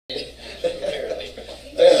Barely.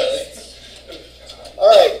 All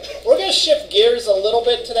right, we're going to shift gears a little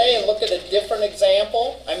bit today and look at a different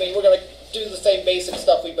example. I mean, we're going to do the same basic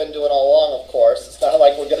stuff we've been doing all along, of course. It's not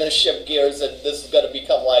like we're going to shift gears and this is going to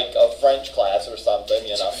become like a French class or something,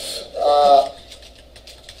 you know.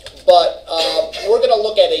 But we're going to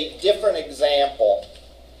look at a different example.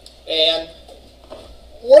 And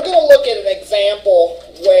we're going to look at an example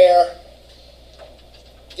where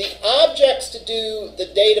the objects to do the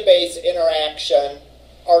database interaction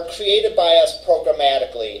are created by us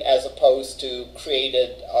programmatically as opposed to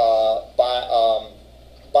created by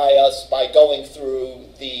us by going through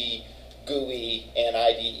the GUI and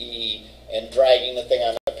IDE and dragging the thing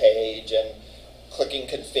on the page and clicking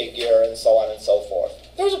configure and so on and so forth.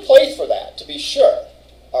 There's a place for that, to be sure,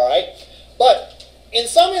 all right? But in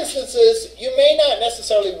some instances, you may not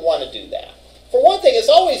necessarily want to do that. For one thing, it's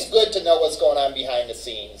always good to know what's going on behind the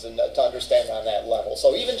scenes and to understand on that level.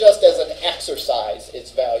 So even just as an exercise,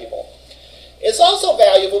 it's valuable. It's also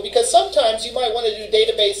valuable because sometimes you might want to do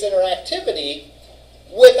database interactivity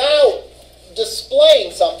without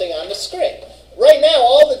displaying something on the screen. Right now,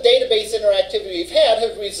 all the database interactivity we've had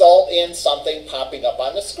have resulted in something popping up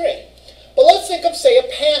on the screen. But let's think of, say, a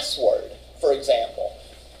password, for example.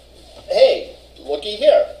 Hey, looky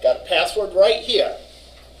here, got a password right here.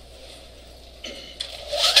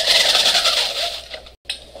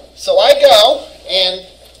 So I go and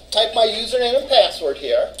type my username and password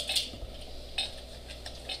here.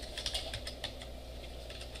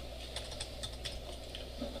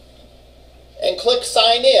 And click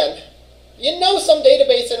sign in. You know some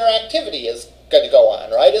database interactivity is going to go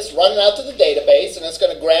on, right? It's running out to the database and it's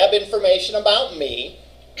going to grab information about me.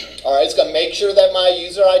 All right, it's going to make sure that my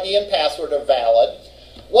user ID and password are valid.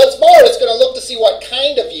 What's more, it's going to look to see what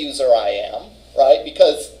kind of user I am, right?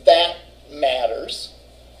 Because that matters.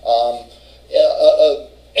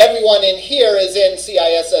 Everyone in here is in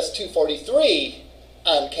CISS243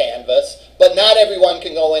 on Canvas, but not everyone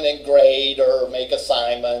can go in and grade or make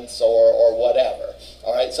assignments or whatever.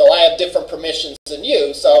 All right, so I have different permissions than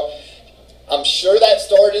you, so I'm sure that's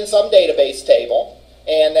stored in some database table,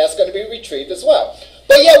 and that's going to be retrieved as well.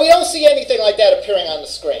 But yeah, we don't see anything like that appearing on the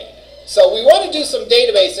screen. So we want to do some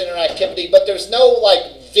database interactivity, but there's no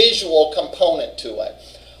like visual component to it.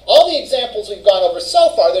 All the examples we've gone over so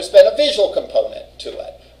far, there's been a visual component to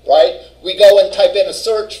it, right? We go and type in a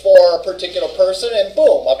search for a particular person, and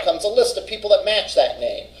boom, up comes a list of people that match that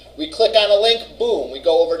name. We click on a link, boom, we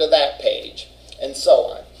go over to that page, and so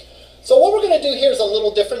on. So what we're going to do here is a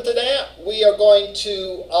little different than that. We are going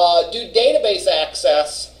to do database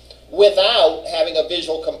access without having a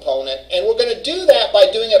visual component, and we're going to do that by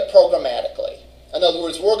doing it programmatically. In other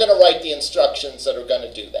words, we're going to write the instructions that are going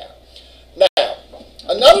to do that. Now,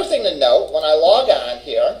 another thing to note when I log on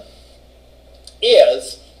here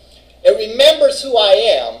is it remembers who I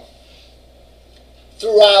am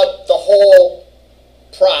throughout the whole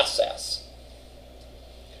process.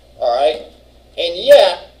 All right? And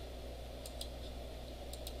yet,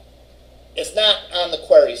 it's not on the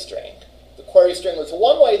query string. The query string was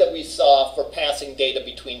one way that we saw for passing data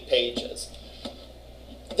between pages.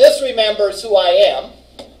 This remembers who I am,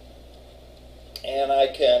 and I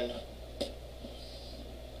can,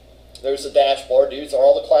 there's the dashboard. These are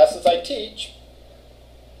all the classes I teach.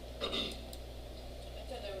 I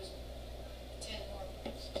thought there was 10 more.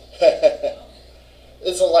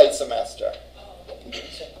 It's a light semester. Oh.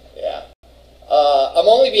 Yeah. I'm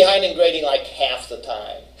only behind in grading like half the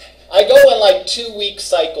time. I go in like 2-week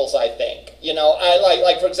cycles, I think. You know, I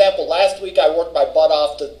like for example, last week I worked my butt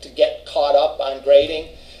off to get caught up on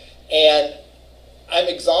grading, and I'm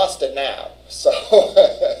exhausted now. So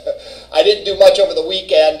I didn't do much over the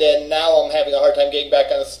weekend, and now I'm having a hard time getting back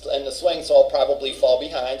in the swing, so I'll probably fall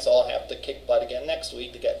behind, so I'll have to kick butt again next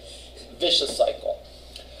week to get vicious cycle.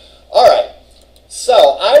 All right,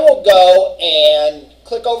 so I will go and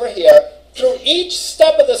click over here. Through each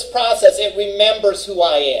step of this process, it remembers who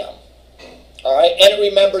I am. All right, and it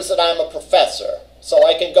remembers that I'm a professor. So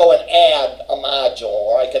I can go and add a module,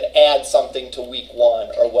 or I could add something to week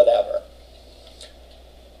 1 or whatever.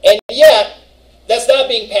 And yet, that's not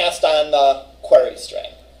being passed on the query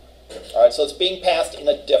string. All right, so it's being passed in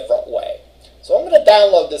a different way. So I'm going to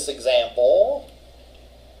download this example.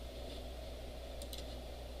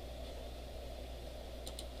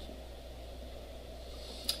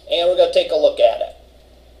 And we're going to take a look at it.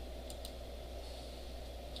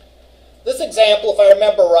 This example, if I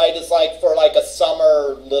remember right, is like for like a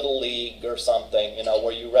summer little league or something, you know,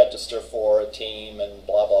 where you register for a team and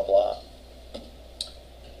blah, blah, blah.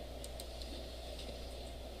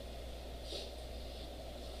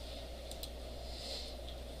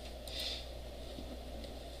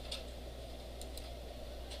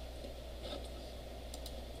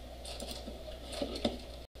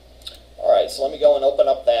 let me go and open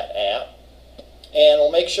up that app. And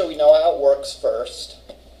we'll make sure we know how it works first.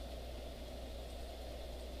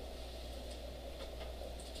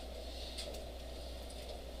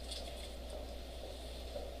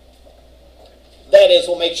 That is,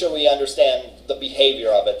 we'll make sure we understand the behavior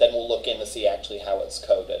of it. Then we'll look in to see actually how it's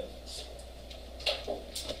coded.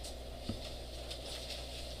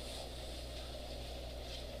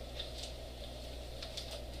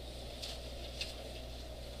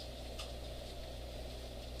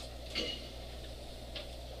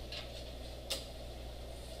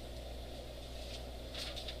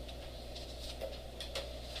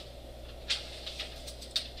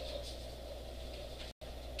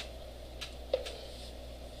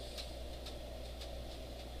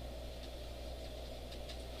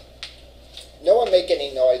 No one make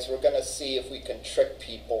any noise. We're going to see if we can trick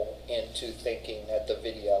people into thinking that the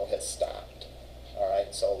video has stopped.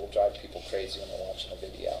 Alright, so we'll drive people crazy when they're watching a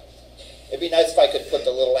video. It'd be nice if I could put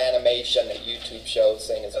the little animation that YouTube shows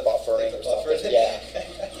saying it's buffering or something. Yeah.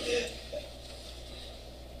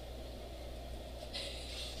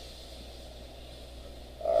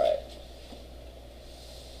 Alright.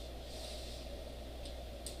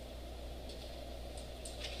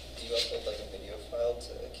 Do you upload like a video file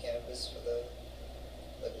to Canvas for the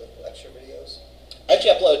lecture videos? I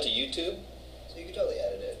actually upload it to YouTube. So you could totally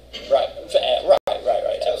edit it. Right,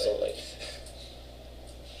 absolutely.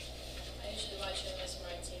 I usually watch it on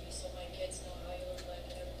Smart TV so my kids know how you look like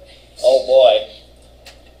and everybody. Oh boy.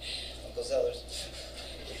 Uncle Zellers.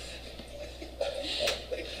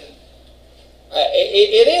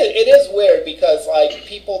 It is weird because like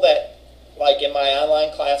people that like in my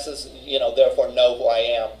online classes, you know, therefore know who I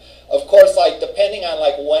am. Of course, like depending on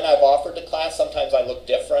like when I've offered the class, sometimes I look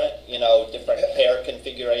different, you know, different hair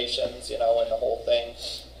configurations, you know, and the whole thing.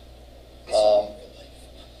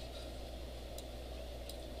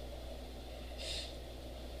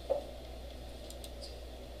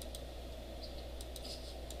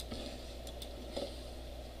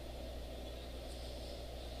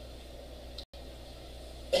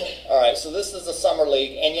 Alright, so this is the Summer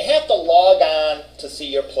League, and you have to log on to see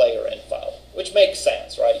your player info, which makes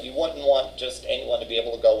sense, right? You wouldn't want just anyone to be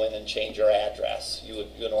able to go in and change your address. You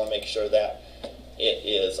would want to make sure that it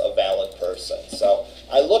is a valid person. So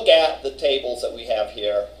I look at the tables that we have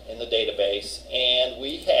here in the database, and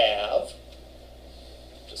we have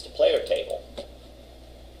just a player table.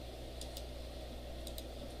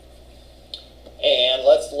 And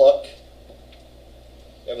let's look.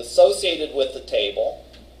 We have associated with the table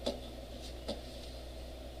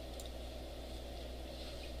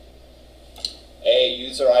a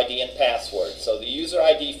user ID and password. So the user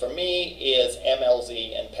ID for me is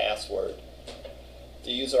MLZ and password.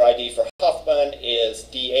 The user ID for Huffman is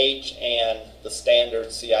DH and the standard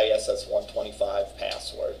CISS243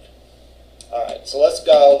 password. Alright, so let's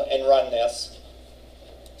go and run this.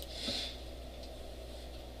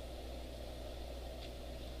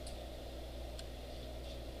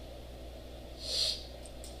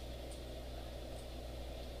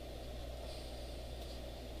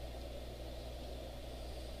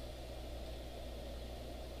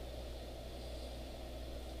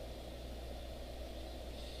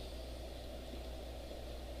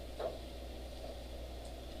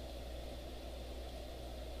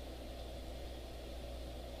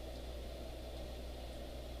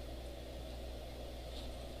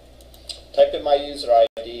 Type in my user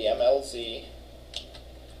ID, MLZ,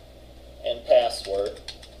 and password.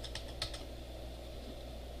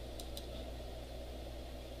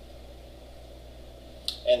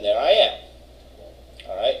 And there I am.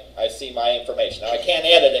 Alright, I see my information. Now I can't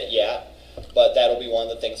edit it yet, but that'll be one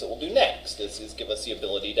of the things that we'll do next, is give us the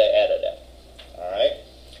ability to edit it. Alright.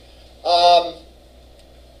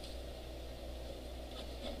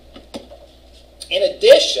 In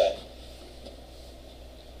addition,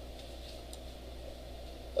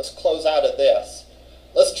 let's close out of this.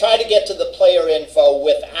 Let's try to get to the player info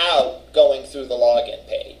without going through the login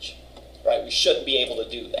page. Right? We shouldn't be able to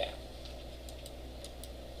do that.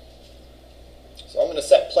 So I'm going to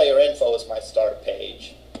set player info as my start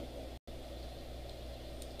page.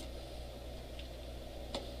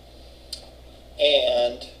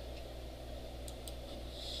 And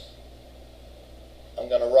I'm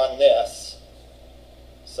going to run this.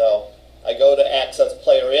 So I go to access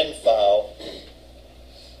player info.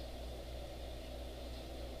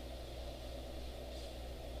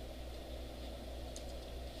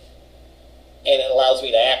 And it allows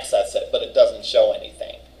me to access it, but it doesn't show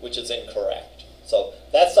anything, which is incorrect. So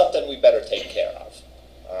that's something we better take care of.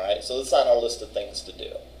 Alright, so this is on our list of things to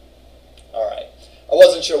do. Alright, I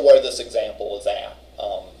wasn't sure where this example was at,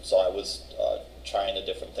 so I was trying the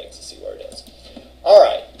different things to see where it is. All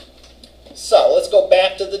right. So let's go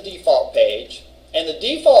back to the default page. And the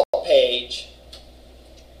default page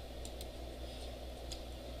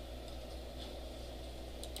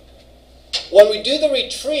when we do the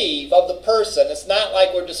retrieve of the person, it's not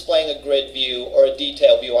like we're displaying a grid view or a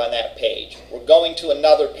detail view on that page. We're going to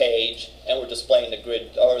another page and we're displaying the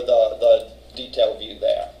grid or the detail view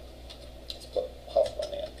there. Let's put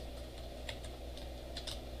Huffman in.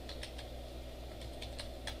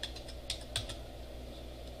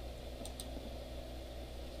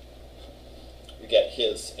 We get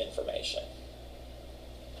his information.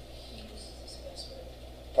 He uses his password.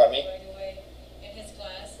 Pardon me? By the way, in his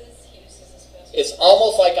classes, he uses his password. It's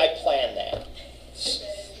almost like I planned that.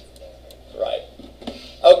 Right.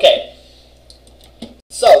 Okay.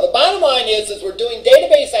 So the bottom line is we're doing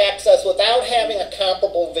database access without having a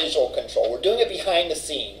comparable visual control. We're doing it behind the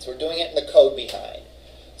scenes. We're doing it in the code behind.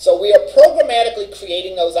 So we are programmatically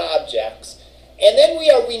creating those objects, and then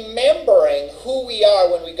we are remembering who we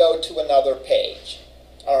are when we go to another page.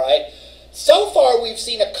 All right. So far, we've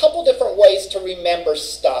seen a couple different ways to remember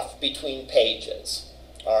stuff between pages.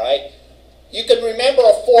 All right. You can remember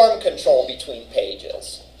a form control between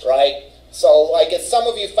pages, right? So, like as some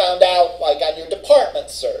of you found out, like on your department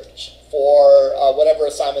search for whatever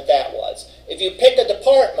assignment that was. If you pick a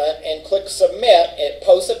department and click submit, it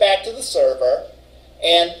posts it back to the server,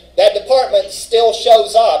 and that department still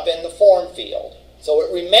shows up in the form field. So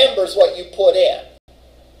it remembers what you put in,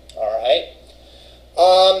 all right?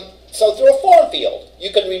 So through a form field, you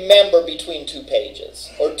can remember between two pages,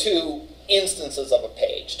 or two instances of a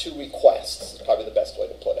page, two requests is probably the best way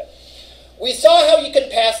to put it. We saw how you can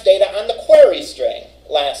pass data on the query string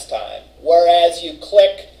last time, whereas you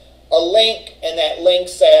click a link and that link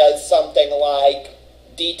says something like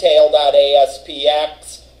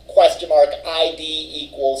detail.aspx ID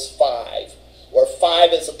equals 5, where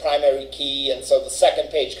 5 is the primary key, and so the second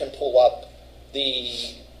page can pull up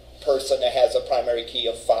the person that has a primary key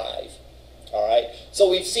of 5. All right, so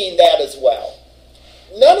we've seen that as well.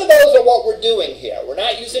 None of those are what we're doing here. We're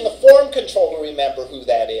not using a form control to remember who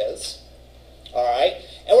that is. All right,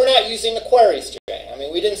 and we're not using the query string. I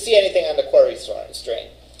mean, we didn't see anything on the query string.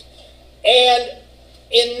 And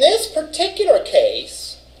in this particular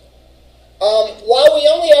case, while we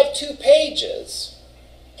only have 2 pages,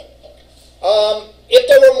 if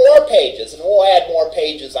there were more pages, and we'll add more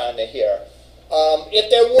pages onto here, if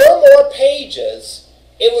there were more pages,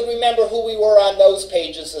 it would remember who we were on those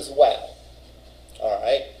pages as well. All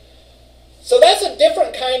right? So that's a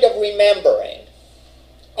different kind of remembering.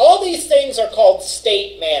 All these things are called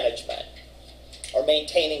state management, or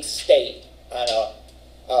maintaining state on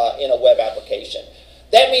in a web application.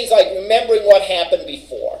 That means like remembering what happened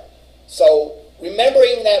before. So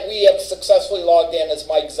remembering that we have successfully logged in as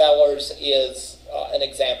Mike Zellers is an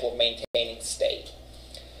example of maintaining state.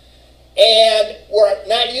 And we're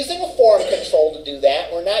not using a form control to do that.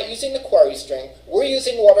 We're not using the query string. We're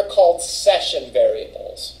using what are called session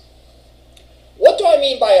variables. What do I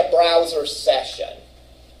mean by a browser session?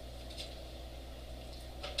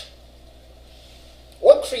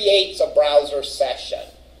 What creates a browser session?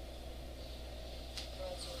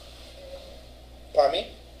 Pardon me?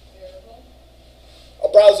 Variable. A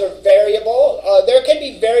browser variable. There can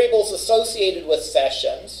be variables associated with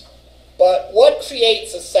sessions, but what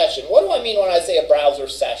creates a session? What do I mean when I say a browser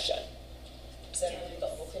session? Is that the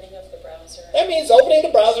opening of the browser? That means opening the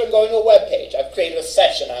browser and going to a web page. I've created a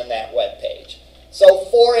session on that web page. So,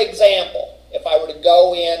 for example, if I were to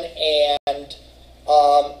go in and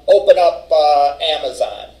open up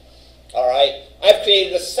Amazon, all right, I've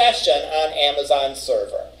created a session on Amazon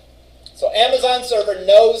server. So Amazon server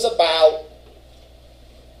knows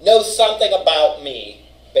something about me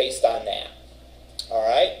based on that. All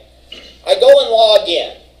right, I go and log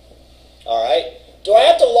in. All right, do I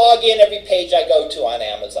have to log in every page I go to on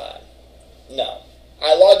Amazon? No,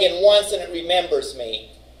 I log in once and it remembers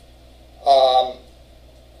me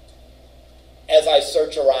as I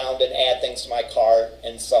search around and add things to my cart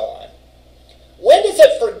and so on. When does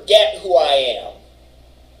it forget who I am?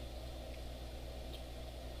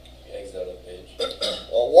 You exit out of the page.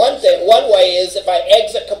 Well, one way is if I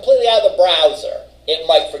exit completely out of the browser, it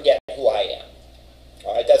might forget who I am.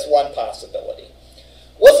 All right, that's one possibility.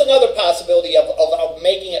 What's another possibility of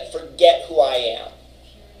making it forget who I am?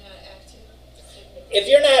 If you're not active. If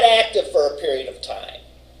you're not active for a period of time,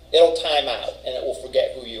 it'll time out and it will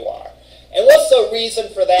forget who you are. And what's the reason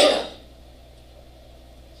for that?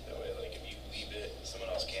 So, like, if you leave it, someone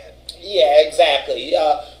else can't. Yeah, exactly.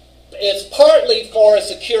 It's partly for a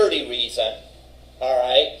security reason, all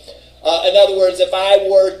right? in other words, if I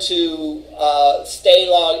were to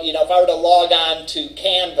if I were to log on to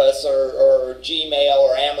Canvas or Gmail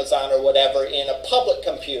or Amazon or whatever in a public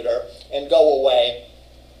computer and go away,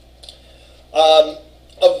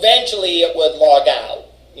 eventually it would log out,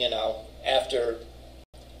 after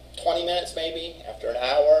 20 minutes maybe, after an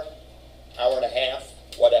hour, hour and a half,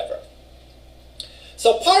 whatever.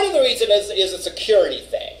 So part of the reason is a security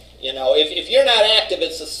thing. If you're not active,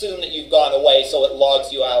 it's assumed that you've gone away, so it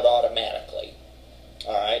logs you out automatically.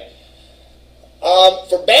 All right.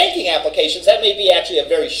 For banking applications, that may be actually a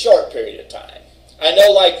very short period of time. I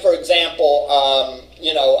know, like, for example,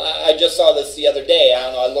 I just saw this the other day. I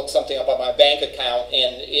don't know, I looked something up on my bank account,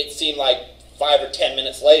 and it seemed like 5 or 10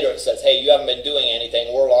 minutes later it says, hey, you haven't been doing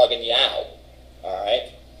anything, we're logging you out. All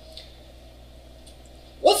right.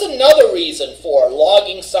 What's another reason for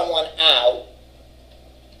logging someone out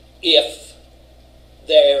if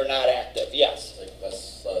they're not active? Yes? Like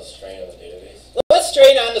less strain on the database? Less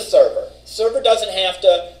strain on the server. Server doesn't have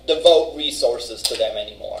to devote resources to them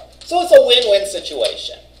anymore. So it's a win-win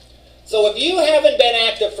situation. So if you haven't been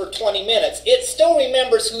active for 20 minutes, it still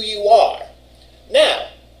remembers who you are. Now,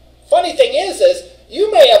 funny thing is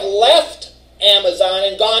you may have left Amazon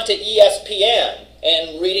and gone to ESPN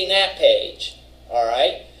and reading that page. All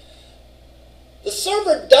right? The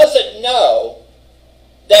server doesn't know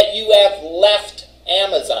that you have left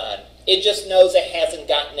Amazon. It just knows it hasn't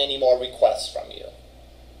gotten any more requests from you.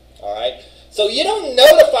 All right? So you don't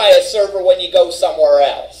notify a server when you go somewhere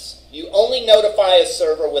else. You only notify a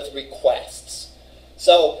server with requests.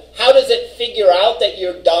 So how does it figure out that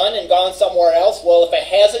you're done and gone somewhere else? Well, if it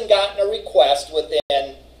hasn't gotten a request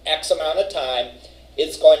within X amount of time,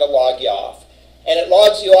 it's going to log you off. And it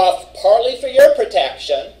logs you off partly for your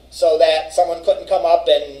protection, so that someone couldn't come up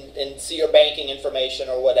and see your banking information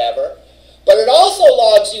or whatever. But it also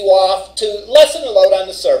logs you off to lessen the load on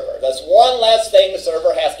the server. That's one less thing the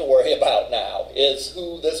server has to worry about now, is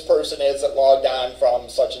who this person is that logged on from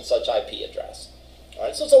such and such IP address. All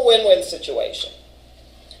right, so it's a win-win situation.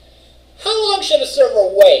 How long should a server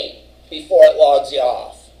wait before it logs you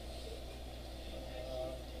off?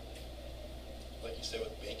 Like you said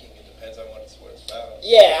with banking, it depends on what it's found.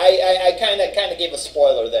 Yeah, I kind of gave a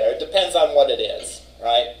spoiler there. It depends on what it is,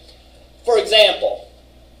 right? For example,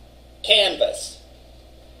 Canvas.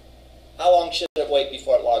 How long should it wait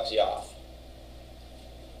before it logs you off?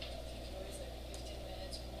 Always like 15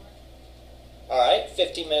 minutes or more. All right,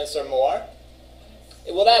 15 minutes or more.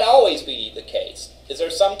 Will that always be the case? Is there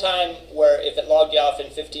some time where if it logged you off in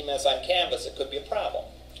 15 minutes on Canvas, it could be a problem?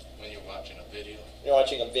 When you're watching a video. You're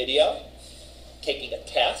watching a video, taking a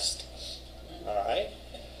test. All right.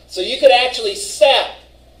 So you could actually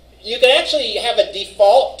have a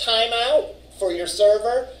default timeout for your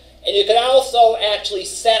server, and you could also actually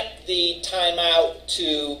set the timeout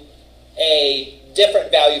to a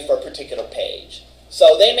different value for a particular page.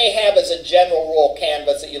 So they may have as a general rule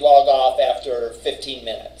Canvas that you log off after 15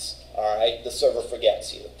 minutes. All right. The server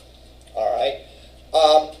forgets you. All right.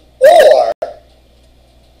 Or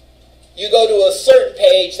you go to a certain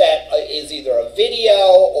page that is either a video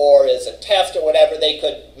or is a test or whatever, they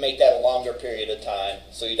could make that a longer period of time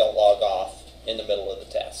so you don't log off in the middle of the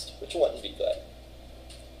test, which wouldn't be good.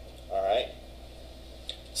 All right?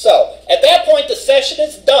 So, at that point, the session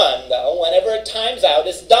is done, though. Whenever it times out,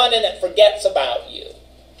 it's done and it forgets about you.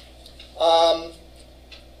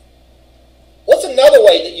 What's another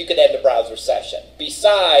way that you could end a browser session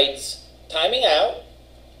besides timing out,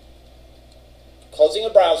 closing a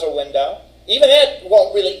browser window? Even that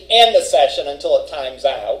won't really end the session until it times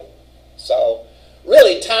out. So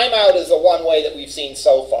really, timeout is the one way that we've seen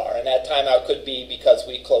so far. And that timeout could be because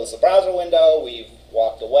we closed the browser window, we've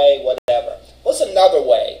walked away, whatever. What's another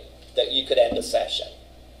way that you could end a session?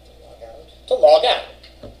 To log out. To log out.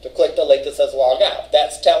 To click the link that says log out.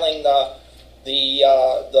 That's telling the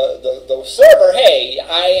server, hey,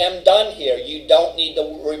 I am done here. You don't need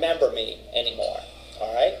to remember me anymore.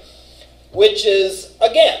 All right? Which is,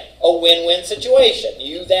 again, a win-win situation.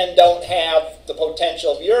 You then don't have the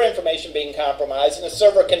potential of your information being compromised, and the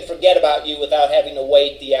server can forget about you without having to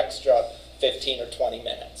wait the extra 15 or 20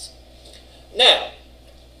 minutes. Now,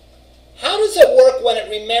 how does it work when it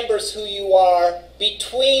remembers who you are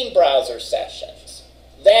between browser sessions?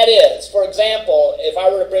 That is, for example, if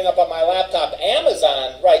I were to bring up on my laptop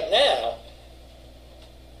Amazon right now,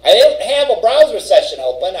 I didn't have a browser session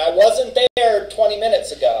open. I wasn't there 20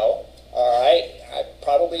 minutes ago. All right,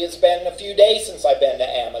 probably it's been a few days since I've been to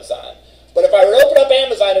Amazon. But if I were to open up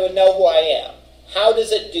Amazon, it would know who I am. How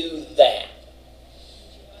does it do that?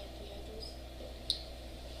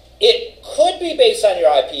 It could be based on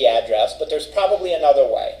your IP address, but there's probably another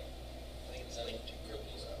way. I think it's linked to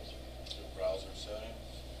cookies.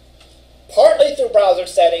 browser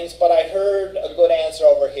settings, but I heard a good answer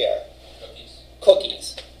over here. Cookies.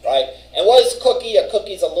 Cookies, right? And what is cookie? A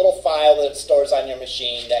cookie is a little file that it stores on your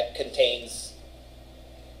machine that contains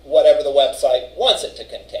whatever the website wants it to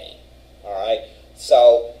contain. All right?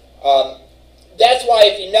 So that's why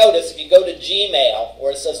if you notice, if you go to Gmail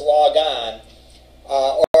where it says log on,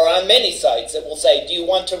 or on many sites, it will say, do you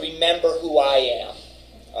want to remember who I am?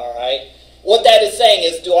 All right? What that is saying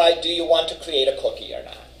is, do you want to create a cookie or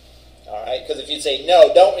not? All right? Because if you say,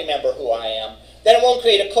 no, don't remember who I am, then it won't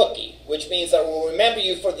create a cookie, which means that it will remember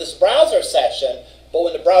you for this browser session, but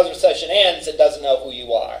when the browser session ends, it doesn't know who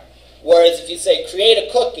you are. Whereas if you say create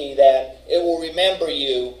a cookie, then it will remember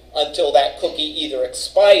you until that cookie either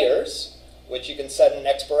expires, which you can set an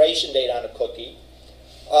expiration date on a cookie,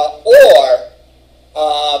 or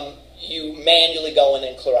you manually go in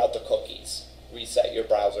and clear out the cookies, reset your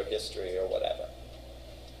browser history or whatever.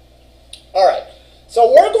 All right,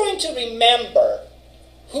 so we're going to remember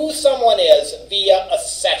who someone is via a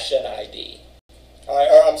session ID,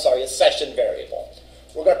 or I'm sorry, a session variable.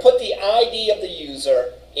 We're going to put the ID of the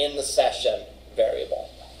user in the session variable.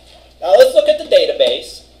 Now let's look at the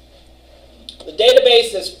database. The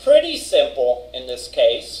database is pretty simple in this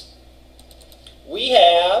case. We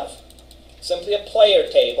have simply a player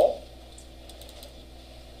table.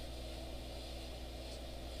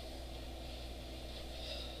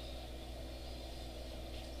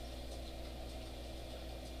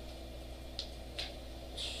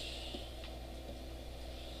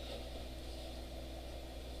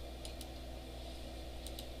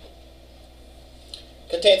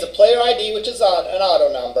 Contains a player ID, which is an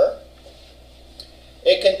auto number.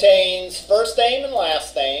 It contains first name and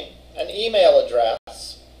last name, an email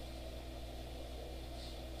address,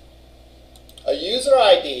 a user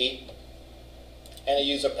ID, and a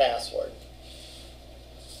user password.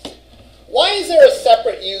 Why is there a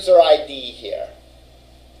separate user ID here?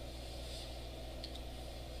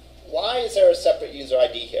 Why is there a separate user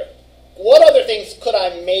ID here? What other things could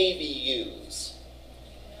I maybe use?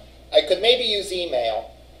 I could maybe use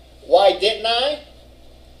email. Why didn't I?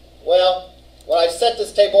 Well, when I set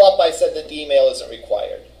this table up, I said that the email isn't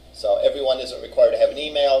required. So everyone isn't required to have an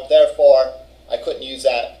email. Therefore, I couldn't use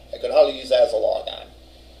that. I could hardly use that as a logon.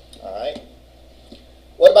 All right.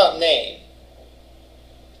 What about name?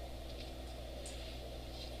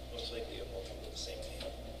 Most likely you have multiple with the same name.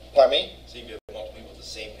 Pardon me? So you have multiple people with the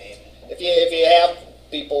same name. If you have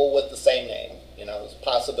people with the same name, there's a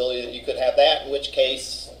possibility that you could have that, in which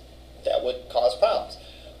case that would cause problems.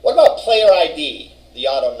 What about player ID, the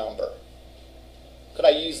auto number? Could I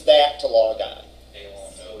use that to log on? They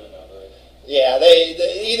won't know the number. Yeah,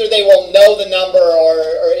 either they won't know the number,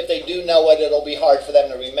 or if they do know it, it'll be hard for them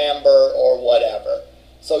to remember or whatever.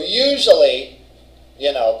 So usually,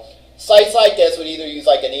 sites like this would either use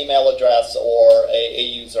like an email address or a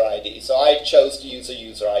user ID. So I chose to use a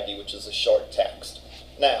user ID, which is a short text.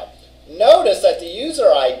 Now, notice that the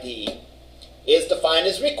user ID is defined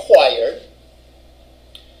as required,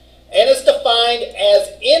 and is defined as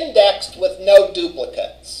indexed with no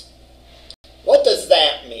duplicates. What does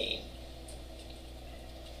that mean?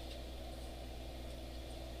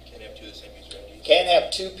 Can't have two of the same user ID. Can't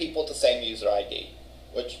have two people with the same user ID,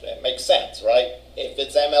 which makes sense, right? If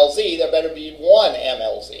it's MLZ, there better be one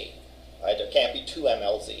MLZ, right? There can't be two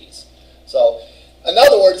MLZs. So, in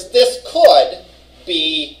other words, this could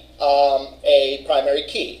be a primary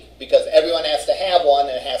key, because everyone has to have one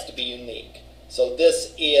and it has to be unique. So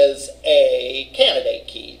this is a candidate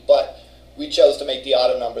key, but we chose to make the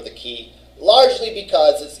auto number the key, largely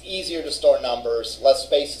because it's easier to store numbers, less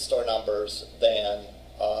space to store numbers than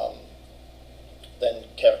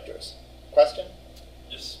characters. Question?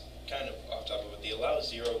 Just kind of off topic, would the allow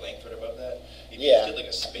zero length right above that? If Yeah. you did like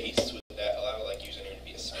a space, would that allow like username to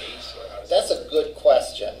be a space, or how does That's that a good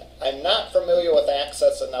question. I'm not familiar with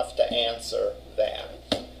Access enough to answer that.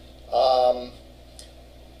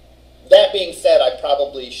 That being said, I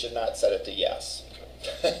probably should not set it to yes.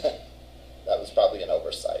 That was probably an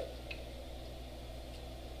oversight.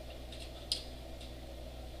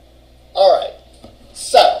 All right.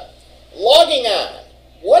 So, logging on.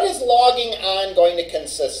 What is logging on going to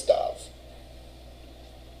consist of?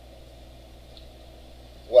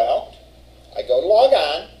 Well, I go to log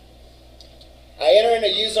on. I enter in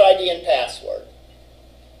a user ID and password.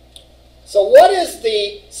 So what is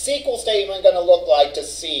the SQL statement going to look like to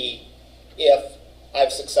see if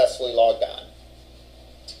I've successfully logged on?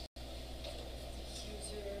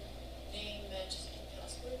 Username matches the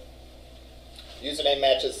password. Username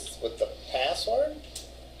matches with the password.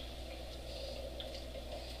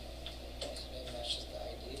 Username matches the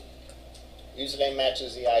ID. Username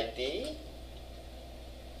matches the ID.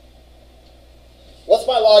 What's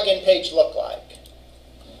my login page look like?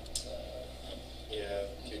 You have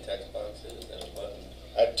 2 text boxes and a button.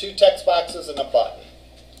 I have 2 text boxes and a button.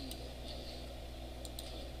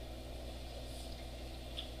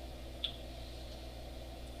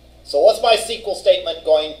 So what's my SQL statement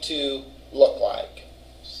going to look like?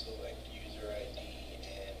 Select user ID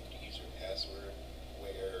and user password,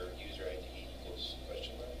 where user ID equals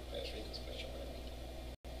question mark, password equals question mark.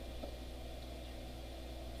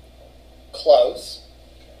 Close.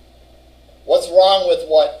 What's wrong with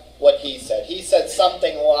what he said? He said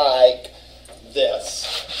something like this.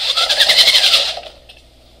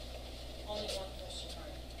 Only one question mark.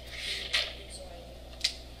 User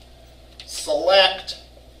ID. Select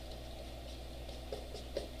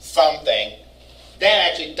something. That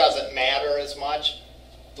actually doesn't matter as much.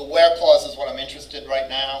 The where clause is what I'm interested right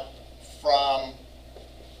now. From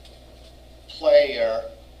player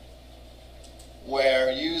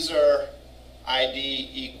where user ID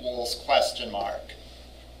equals question mark.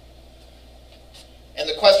 And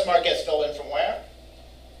the question mark gets filled in from where?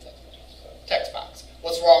 Text box.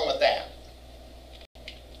 What's wrong with that?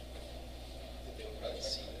 They will probably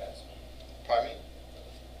see the password. Pardon me?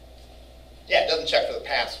 Yeah, it doesn't check for the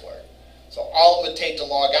password. So all it would take to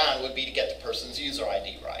log on would be to get the person's user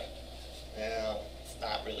ID right. Well, it's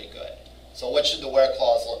not really good. So what should the where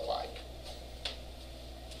clause look like?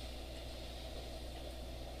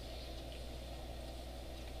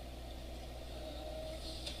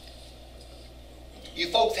 You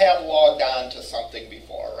folks have logged on to something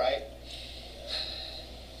before, right?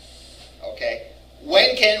 Okay.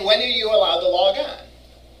 When are you allowed to log on?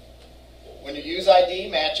 When your user ID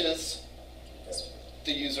matches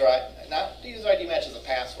the user ID, not the user ID matches the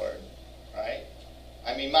password, right?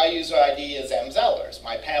 I mean, my user ID is M. Zellers.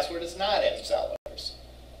 My password is not M. Zellers,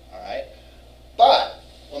 all right? But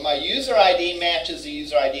when my user ID matches the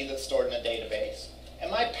user ID that's stored in a database, and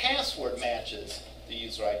my password matches the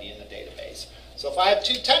user ID in the database. So if I have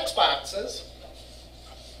 2 text boxes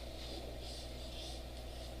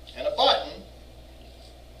and a button,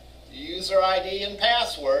 the user ID and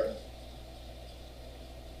password,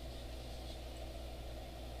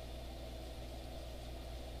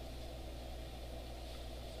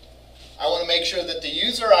 I want to make sure that the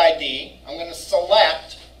user ID, I'm going to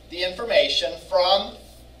select the information from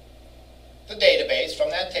the database, from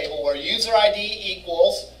that table, where user ID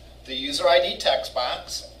equals the user ID text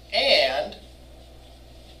box and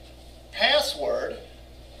password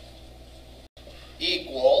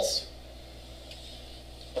equals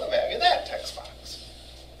the value of that text box.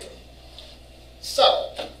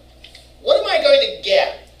 So, what am I going to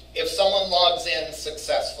get if someone logs in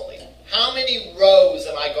successfully? How many rows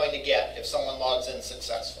am I going to get if someone logs in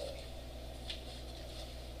successfully?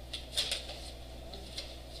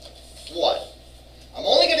 1. I'm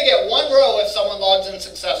only going to get 1 row if someone logs in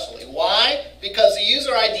successfully. Why? Because the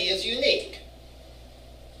user ID is unique.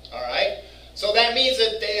 All right? So that means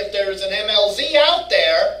that if there's an MLZ out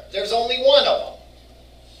there, there's only 1 of them.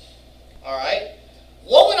 All right?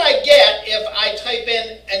 What would I get if I type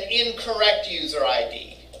in an incorrect user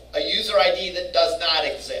ID? A user ID that does not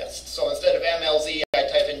exist. So instead of MLZ, I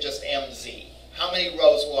type in just MZ. How many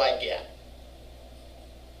rows will I get?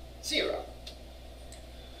 0.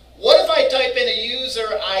 What if I type in a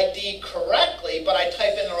user ID correctly, but I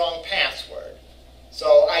type in the wrong password?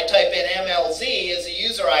 So I type in MLZ as a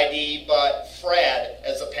user ID, but Fred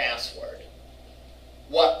as a password.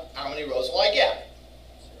 How many rows will I get?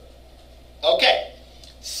 Okay,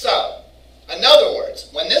 so, in other words,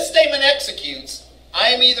 when this statement executes, I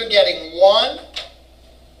am either getting 1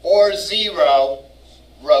 or 0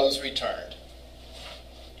 rows returned.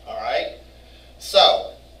 All right?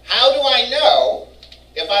 So, how do I know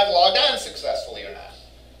if I've logged on successfully or not?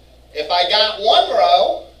 If I got 1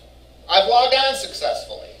 row, I've logged on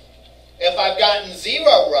successfully. If I've gotten 0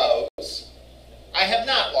 rows, I have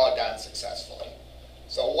not logged on successfully.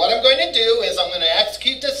 So what I'm going to do is I'm going to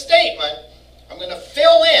execute this statement. I'm going to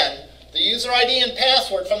fill in the user ID and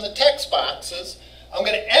password from the text boxes. I'm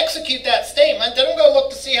going to execute that statement, then I'm going to look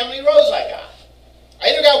to see how many rows I got. I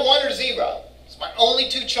either got 1 or 0. It's my only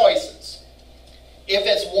 2 choices. If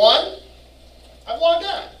it's 1, I've logged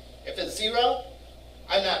on. If it's 0,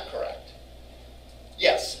 I'm not correct.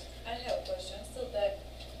 Yes? I have a question. I'm still back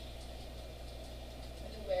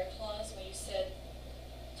with the where clause when you said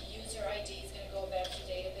the user ID is going to go back to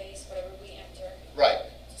database, whatever we enter, Right.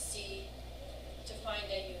 to find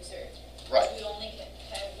that user. Right. We only can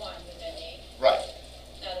have 1 with that name. Right.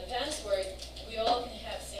 Now the password, we all can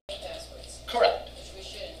have same passwords. Correct. Which we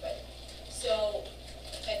shouldn't, but, so,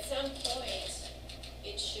 at some point,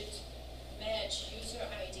 it should match user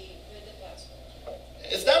ID with the password.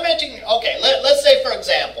 It's not matching. Okay, let's say, for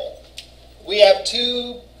example, we have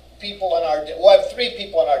three people in our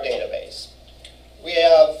database. We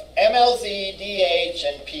have MLZ, DH,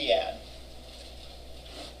 and PN.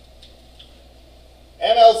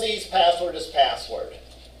 MLZ's password is password.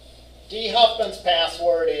 D. Huffman's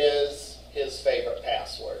password is his favorite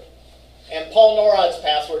password. And Paul Norod's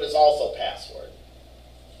password is also password.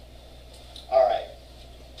 All right.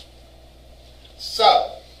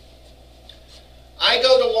 So, I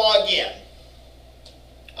go to log in.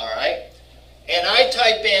 All right. And I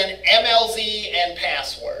type in MLZ and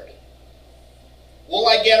password. Will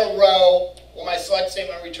I get a row? Will my select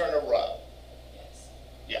statement return a row? Yes.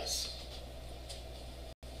 Yes.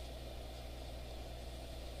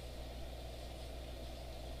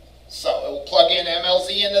 So it will plug in MLZ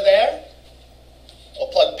into there. We'll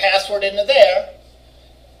plug password into there.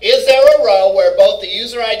 Is there a row where both the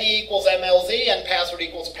user ID equals MLZ and password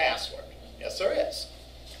equals password? Yes, there is.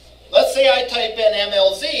 Let's say I type in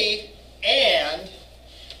MLZ and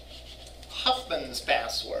Huffman's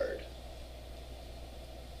password.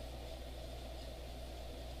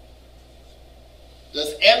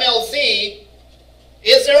 Does MLZ,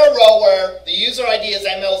 is there a row where the user ID is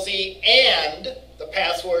MLZ and the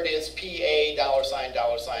password is PA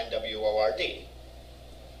 $$WORD?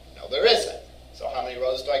 No, there isn't. So how many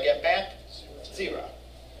rows do I get back? Zero.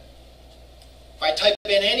 If I type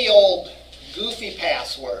in any old goofy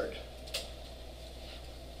password,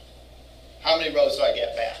 how many rows do I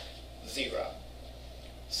get back? Zero.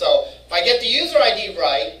 So if I get the user ID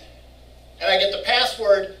right, and I get the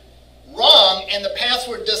password wrong, and the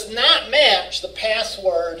password does not match the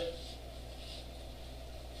password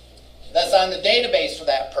that's on the database for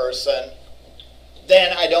that person,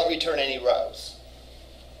 then I don't return any rows.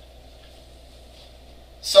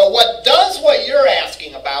 So what does what you're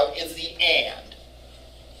asking about is the AND.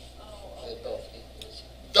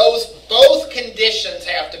 Those both conditions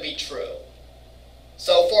have to be true.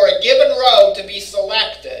 So for a given row to be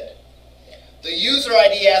selected, the user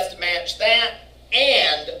ID has to match that,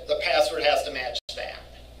 and the password has to match that.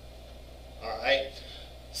 All right?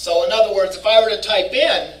 So in other words, if I were to type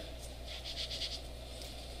in,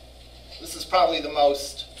 this is probably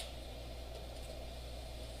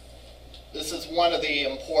this is one of the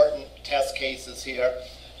important test cases here.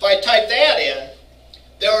 If I type that in,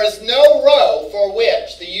 there is no row for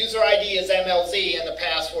which the user ID is MLZ and the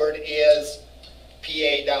password is PA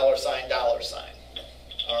 $$.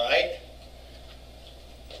 All right?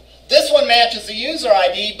 This one matches the user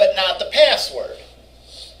ID, but not the password.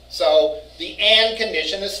 So the AND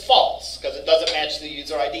condition is false, because it doesn't match the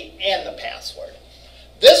user ID and the password.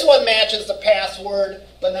 This one matches the password,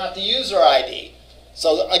 but not the user ID.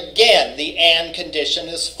 So again, the AND condition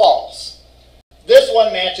is false. This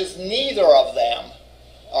one matches neither of them.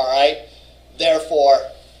 All right? Therefore,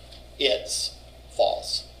 it's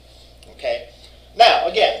false. Okay? Now,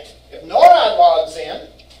 again, if Norod logs in,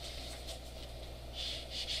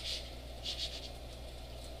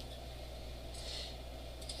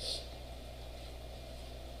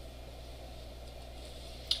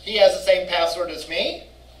 he has the same password as me.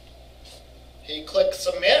 He clicks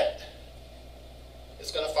submit.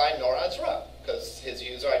 It's going to find Norod's row because his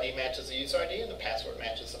user ID matches the user ID and the password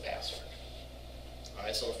matches the password. All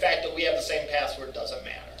right, so the fact that we have the same password doesn't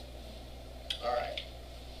matter. All right,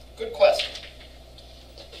 good question.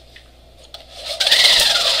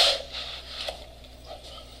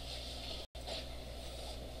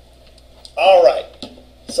 All right,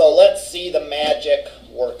 so let's see the magic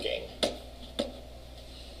working.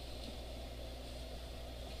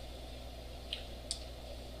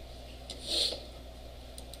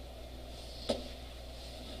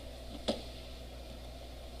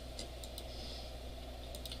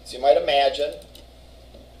 So you might imagine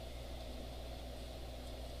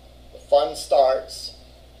the fun starts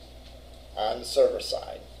on the server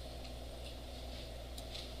side.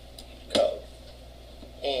 Code.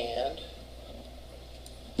 And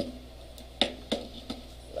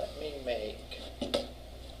let me make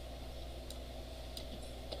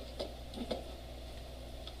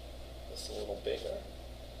this a little bigger.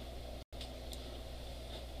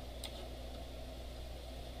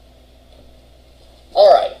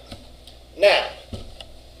 All right. Now,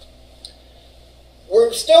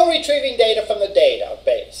 we're still retrieving data from the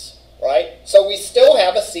database, right? So we still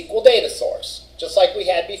have a SQL data source, just like we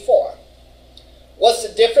had before. What's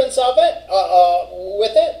the difference of it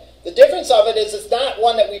with it? The difference of it is it's not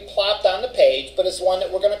one that we plopped on the page, but it's one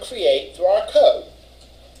that we're going to create through our code.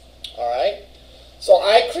 All right? So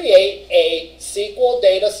I create a SQL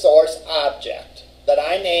data source object that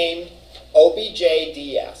I named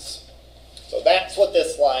objds. So that's what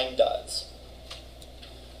this line does.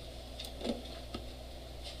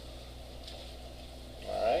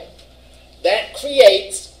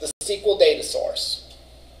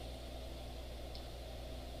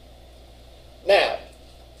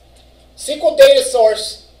 SQL data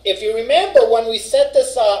source, if you remember when we set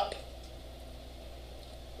this up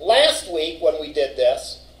last week when we did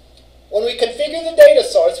this, when we configure the data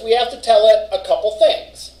source, we have to tell it a couple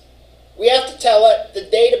things. We have to tell it the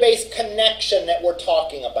database connection that we're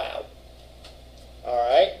talking about. All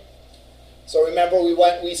right? So remember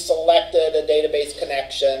we selected a database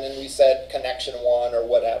connection and we said connection 1 or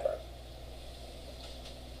whatever.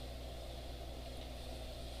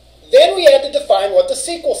 Then we had to define what the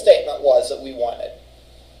SQL statement was that we wanted.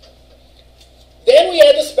 Then we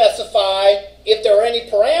had to specify if there are any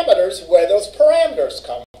parameters, where those parameters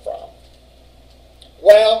come from.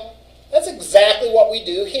 Well, that's exactly what we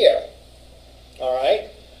do here. All right?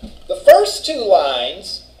 The first 2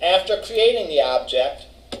 lines, after creating the object,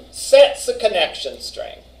 sets the connection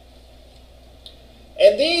string.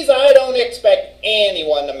 And these I don't expect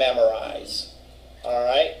anyone to memorize. All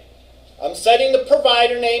right? I'm setting the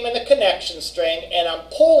provider name in the connection string, and I'm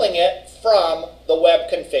pulling it from the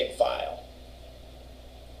web config file.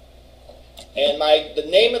 And the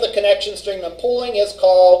name of the connection string I'm pulling is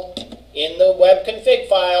called, in the web config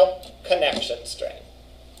file, connection string.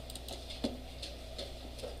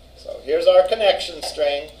 So here's our connection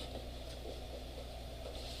string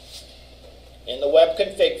in the web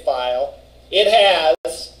config file. It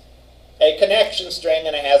has a connection string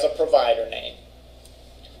and it has a provider name.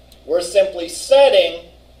 We're simply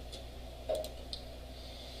setting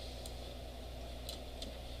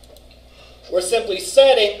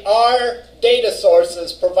our data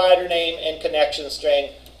source's provider name and connection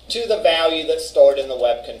string to the value that's stored in the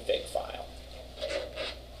web config file.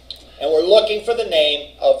 And we're looking for the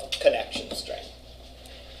name of connection string.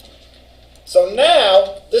 So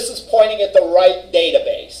now, this is pointing at the right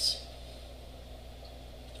database.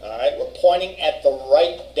 All right, we're pointing at the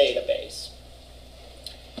right database.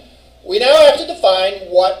 We now have to define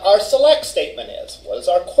what our select statement is. What is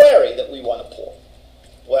our query that we want to pull?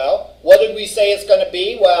 Well, what did we say it's going to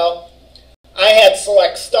be? Well, I had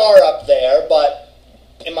select star up there, but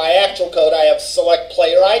in my actual code I have select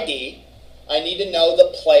player ID. I need to know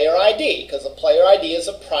the player ID, because the player ID is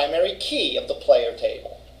a primary key of the player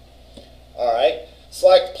table. All right,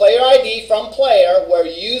 select player ID from player, where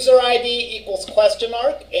user ID equals question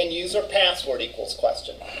mark and user password equals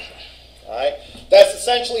question mark. All right, that's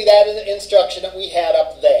essentially that instruction that we had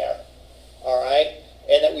up there. All right,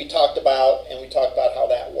 and that we talked about, and we talked about how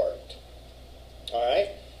that worked. All right,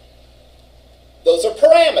 those are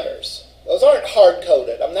parameters. Those aren't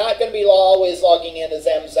hard-coded. I'm not going to be always logging in as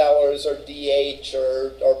M. Zellers or DH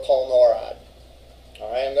or Paul Norad.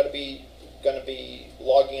 All right, I'm going to be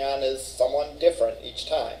logging on as someone different each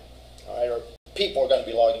time. All right, or people are going to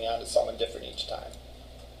be logging on as someone different each time.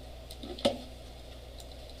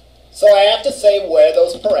 So I have to say where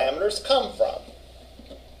those parameters come from.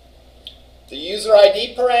 The user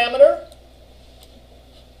ID parameter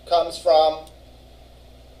comes from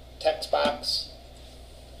text box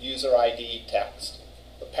user ID text.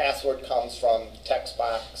 The password comes from text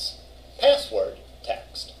box password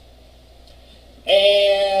text.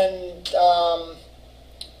 And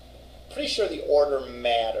pretty sure the order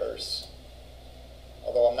matters.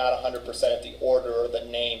 Although I'm not 100% if the order or the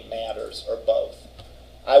name matters, or both.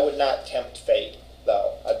 I would not tempt fate,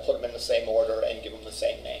 though. I'd put them in the same order and give them the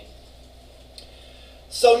same name.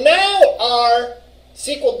 So now our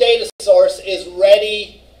SQL data source is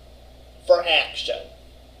ready for action.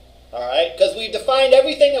 All right, because we've defined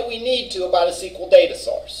everything that we need to about a SQL data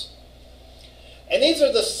source. And these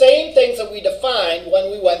are the same things that we defined when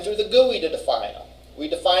we went through the GUI to define them. We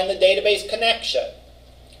defined the database connection,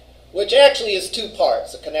 which actually is 2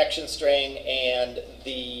 parts, the connection string and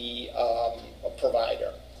the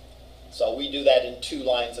provider. So we do that in 2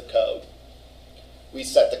 lines of code. We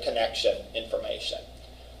set the connection information.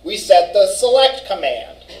 We set the select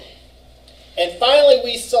command. And finally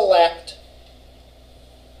we select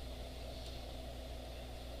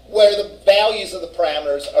where the values of the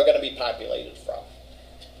parameters are going to be populated from.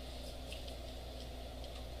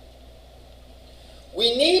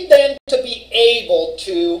 We need then to be able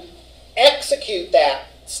to execute that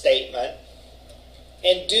statement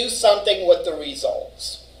and do something with the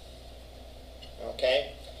results.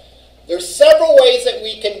 Okay? There's several ways that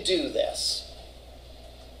we can do this.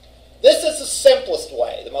 This is the simplest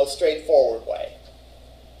way, the most straightforward way.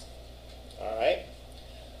 All right?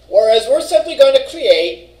 Whereas we're simply going to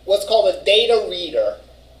create what's called a data reader.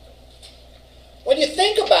 When you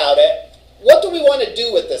think about it, what do we want to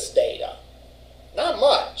do with this data? Not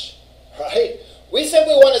much, right? We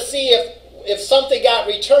simply want to see if something got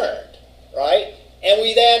returned, right? And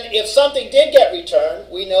we then, if something did get returned,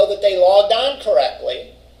 we know that they logged on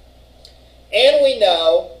correctly, and we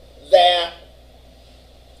know that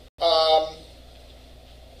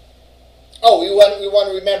we want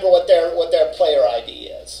to remember what their player ID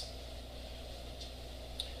is.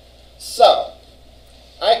 So,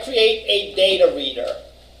 I create a data reader.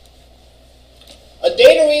 A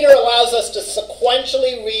data reader allows us to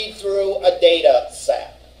sequentially read through a data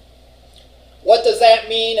set. What does that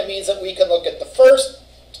mean? It means that we can look at the first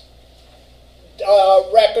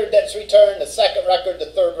record that's returned, the second record,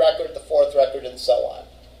 the third record, the fourth record, and so on.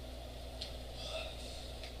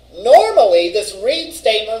 Normally, this read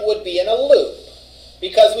statement would be in a loop,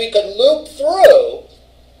 because we could loop through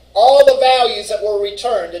all the values that were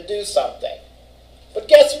returned to do something. But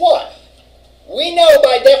guess what? We know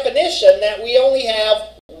by definition that we only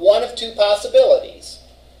have one of two possibilities.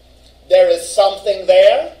 There is something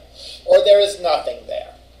there, or there is nothing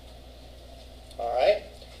there. All right?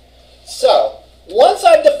 So, once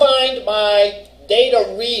I've defined my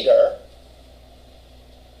data reader,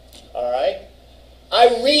 all right,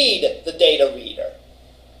 I read the data reader.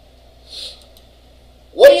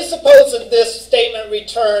 What do you suppose that this statement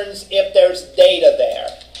returns if there's data there?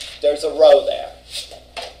 There's a row there.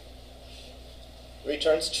 It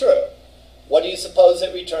returns true. What do you suppose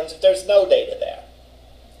it returns if there's no data there?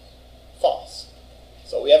 False.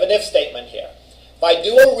 So we have an if statement here. If I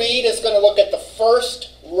do a read, it's going to look at the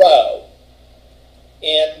first row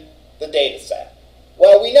in the data set.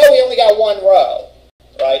 Well, we know we only got one row,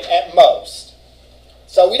 right, at most.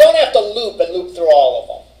 So we don't have to loop and loop through all of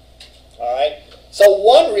them. All right? So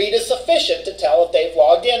one read is sufficient to tell if they've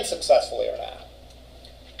logged in successfully or not.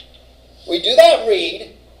 We do that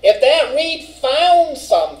read. If that read found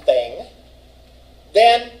something,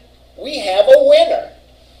 then we have a winner.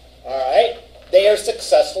 All right? They are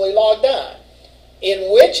successfully logged on.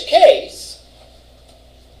 In which case,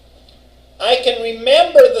 I can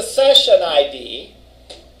remember the session ID.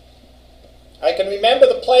 I can remember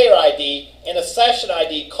the player ID in a session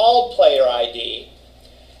ID called player ID,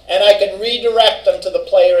 and I can redirect them to the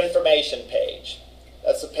player information page.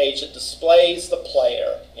 That's the page that displays the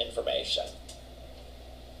player information.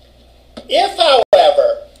 If,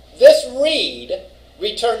 however, this read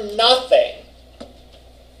returned nothing,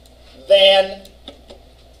 then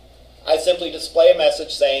I simply display a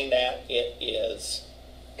message saying that it is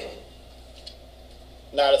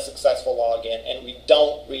not a successful login, and we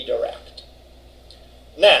don't redirect.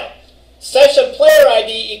 Now, session player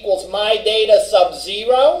ID equals my data sub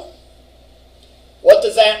 0. What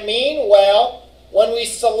does that mean? Well, when we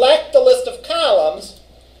select the list of columns,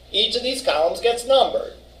 each of these columns gets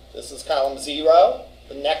numbered. This is column 0.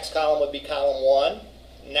 The next column would be column 1.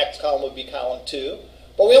 The next column would be column 2.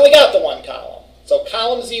 But we only got the one column. So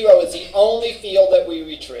column 0 is the only field that we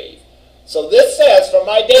retrieve. So this says, for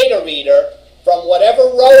my data reader, from whatever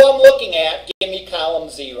row I'm looking at, give me column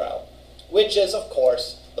 0, which is, of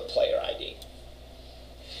course, the player ID.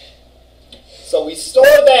 So we store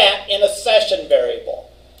that in a session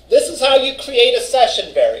variable. This is how you create a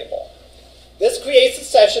session variable. This creates a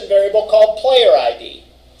session variable called player ID.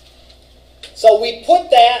 So we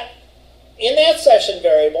put that in that session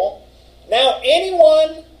variable. Now any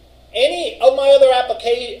of my other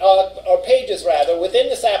pages within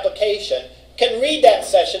this application can read that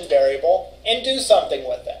session variable and do something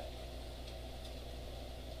with it.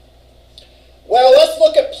 Well, let's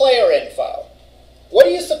look at player info. What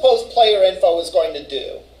do you suppose player info is going to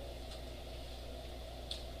do?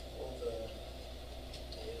 Pull the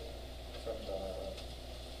data from the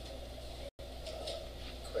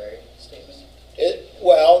query statement?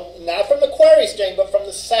 Well, not from the query string, but from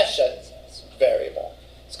the session variable.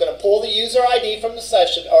 It's going to pull the user ID from the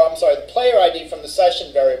session, or I'm sorry, the player ID from the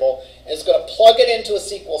session variable, and it's going to plug it into a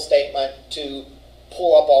SQL statement to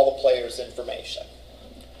pull up all the player's information.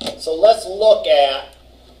 So let's look at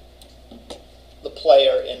the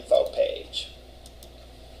player info page.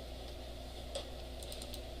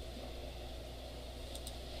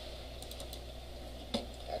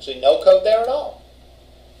 Actually, no code there at all.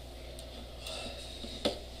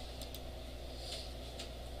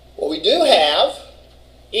 What we do have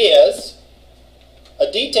is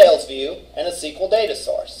a details view and a SQL data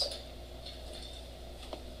source.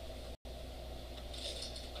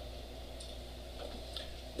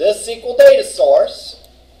 This SQL data source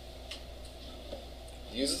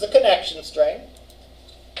uses a connection string,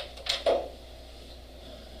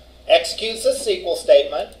 executes a SQL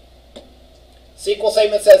statement. SQL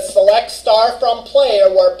statement says select star from player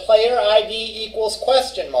where player ID equals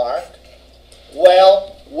question mark.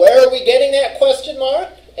 Well, where are we getting that question mark?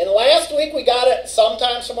 And last week we got it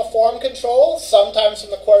sometimes from a form control, sometimes from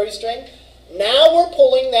the query string. Now we're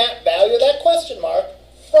pulling that value of that question mark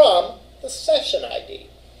from the session ID,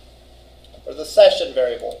 or the session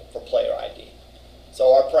variable for player ID.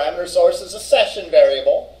 So our parameter source is a session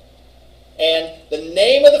variable. And the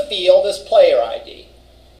name of the field is player ID.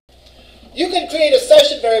 You can create a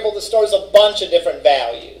session variable that stores a bunch of different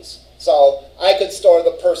values. So I could store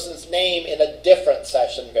the person's name in a different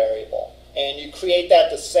session variable. And you create that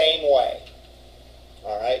the same way.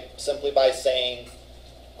 All right, simply by saying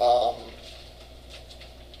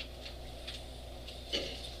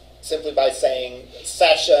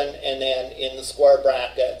session, and then in the square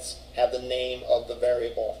brackets have the name of the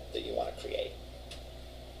variable that you want to create.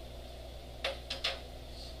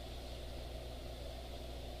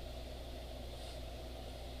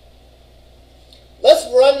 Let's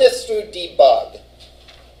run this through debug.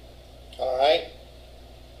 All right.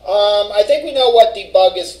 I think we know what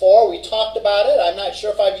debug is for. We talked about it. I'm not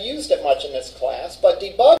sure if I've used it much in this class, but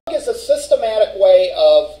debug is a systematic way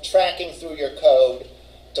of tracking through your code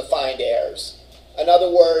to find errors. In other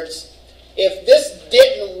words, if this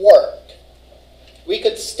didn't work, we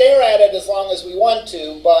could stare at it as long as we want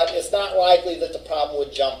to, but it's not likely that the problem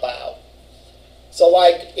would jump out. So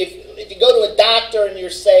like if you go to a doctor and you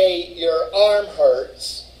say your arm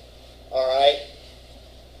hurts, all right,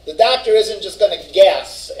 the doctor isn't just going to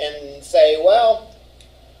guess and say, well,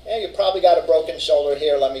 yeah, you probably got a broken shoulder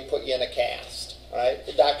here, let me put you in a cast. All right?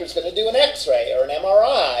 The doctor's going to do an x-ray or an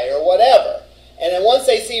MRI or whatever. And then once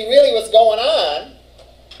they see really what's going on,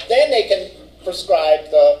 then they can prescribe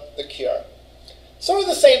the cure. Sort of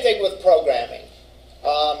the same thing with programming.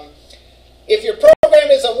 If your program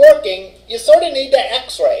isn't working, you sort of need to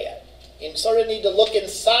x-ray it. You sort of need to look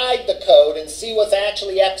inside the code and see what's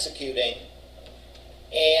actually executing.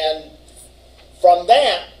 And from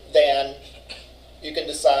that, then, you can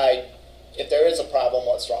decide if there is a problem,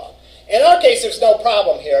 what's wrong. In our case, there's no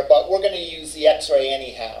problem here, but we're going to use the x-ray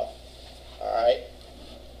anyhow. All right?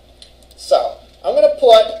 So, I'm going to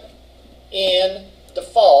put in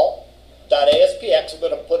default.aspx, we're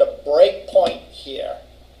going to put a breakpoint here.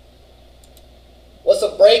 What's a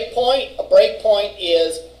breakpoint? A breakpoint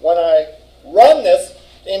is when I run this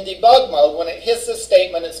in debug mode, when it hits this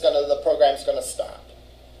statement, the program's going to stop.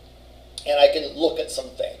 And I can look at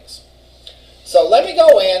some things. So let me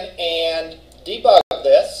go in and debug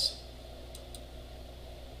this.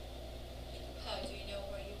 How do you know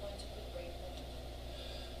where you want to put breakpoint?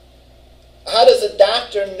 How does a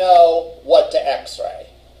doctor know what to x-ray?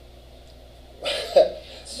 No,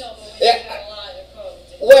 but when you have a lot of code.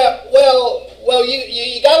 Well,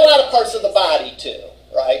 you got a lot of parts of the body too,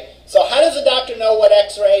 right? So how does a doctor know what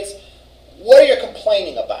x-rays? What are you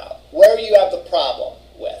complaining about? Where you have the problem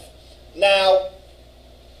with? Now,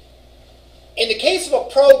 in the case of a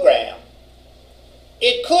program,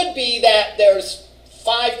 it could be that there's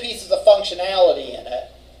 5 pieces of functionality in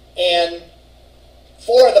it, and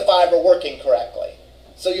 4 of the 5 are working correctly.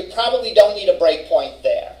 So you probably don't need a breakpoint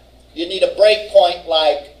there. You need a breakpoint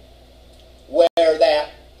like where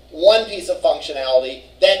that one piece of functionality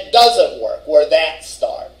that doesn't work, where that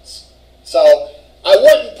starts. So I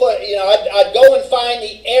wouldn't put, I'd go and find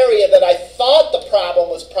the area that I thought the problem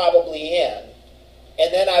was probably in,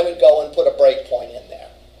 and then I would go and put a breakpoint in there.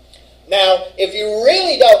 Now, if you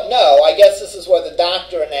really don't know, I guess this is where the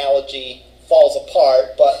doctor analogy falls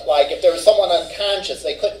apart, but like if there was someone unconscious,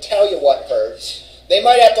 they couldn't tell you what hurts, they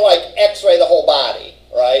might have to like x-ray the whole body,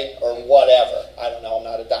 right? Or whatever. I don't know, I'm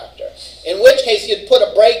not a doctor. In which case you'd put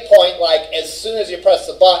a breakpoint like as soon as you press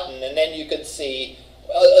the button, and then you could see,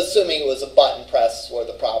 assuming it was a button press where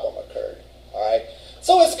the problem occurred. All right?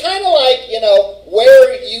 So it's kind of like,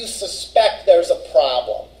 where you suspect there's a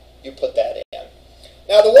problem, you put that in.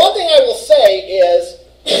 Now, the one thing I will say is,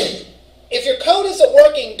 if your code isn't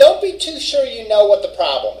working, don't be too sure you know what the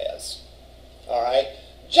problem is. All right?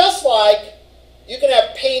 Just like you can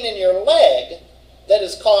have pain in your leg that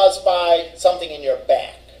is caused by something in your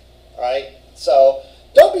back. All right? So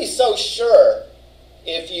don't be so sure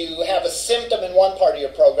if you have a symptom in one part of your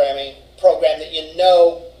program that you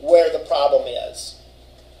know where the problem is.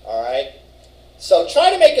 All right? So try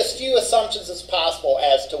to make as few assumptions as possible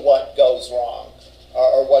as to what goes wrong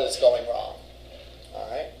or what is going wrong. All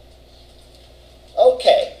right?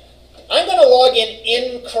 Okay. I'm going to log in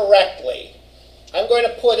incorrectly. I'm going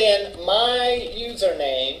to put in my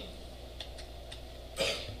username,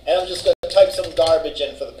 and I'm just going to type some garbage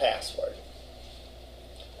in for the password.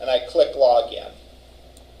 And I click login.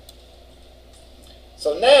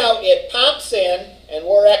 So now it pops in, and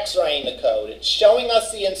we're x-raying the code. It's showing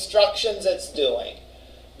us the instructions it's doing.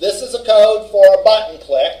 This is a code for a button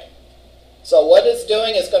click. So what it's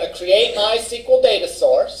doing is going to create my SQL data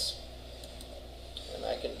source. And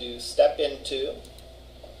I can do step into.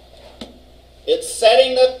 It's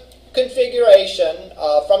setting the configuration.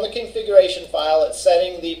 From the configuration file, it's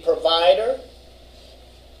setting the provider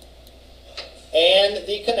and in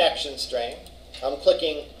the connection string. I'm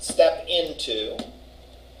clicking step into.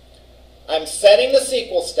 I'm setting the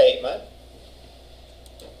SQL statement.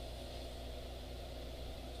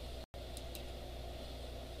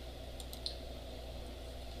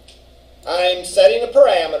 I'm setting the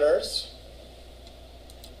parameters.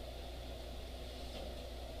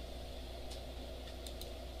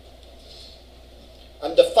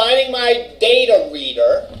 I'm defining my data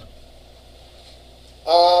reader.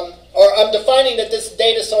 Or I'm defining that this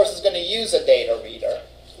data source is going to use a data reader,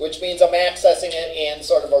 which means I'm accessing it in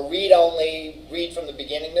sort of a read-only, read from the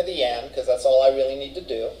beginning to the end, because that's all I really need to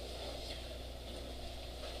do.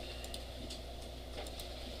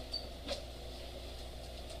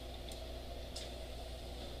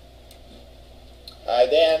 I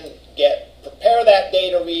then prepare that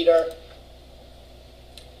data reader,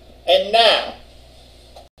 and now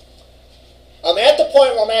I'm at the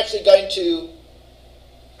point where I'm actually going to,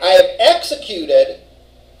 I have executed,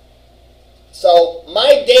 so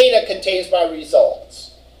my data contains my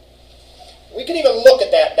results. We can even look at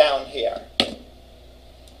that down here.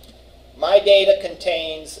 My data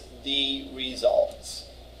contains the results.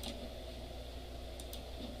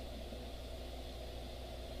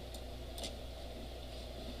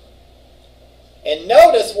 And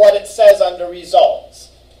notice what it says under results.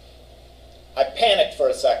 I panicked for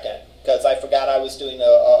a second because I forgot I was doing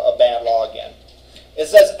a bad login. It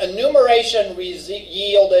says enumeration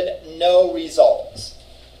yielded no results.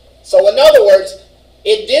 So in other words,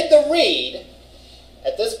 it did the read.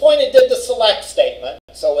 At this point it did the select statement.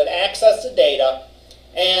 So it accessed the data.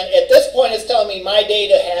 And at this point it's telling me my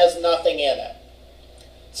data has nothing in it.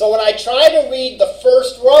 So when I try to read the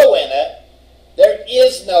first row in it, there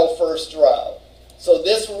is no first row. So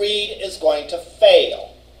this read is going to fail.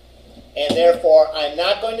 And therefore, I'm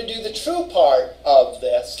not going to do the true part of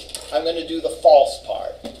this. I'm going to do the false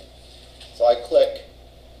part. So I click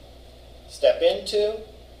step into.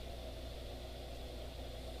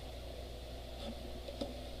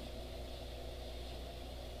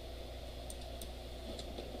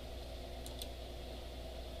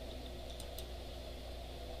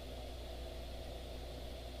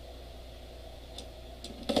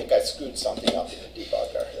 I think I screwed something up in the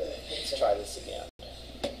debugger. Let's try this again.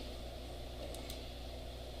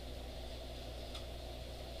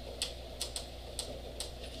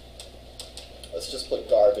 Let's just put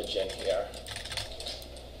garbage in here.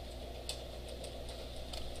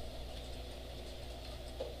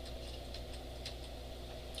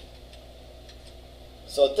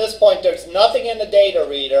 So at this point, there's nothing in the data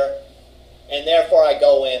reader, and therefore I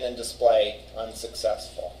go in and display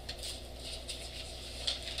unsuccessful.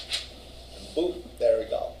 And boop, there we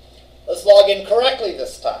go. Let's log in correctly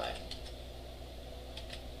this time.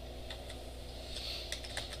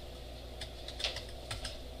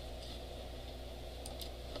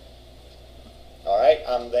 Alright,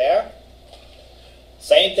 I'm there.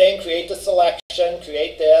 Same thing, create the selection,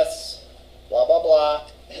 create this, blah, blah, blah.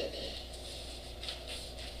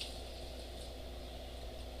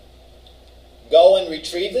 Go and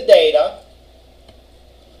retrieve the data.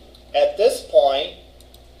 At this point,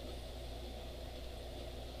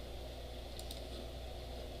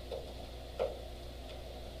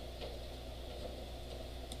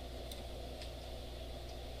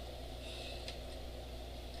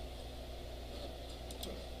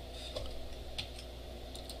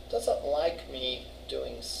 doesn't like me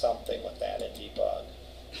doing something with that in debug,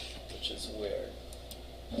 which is weird.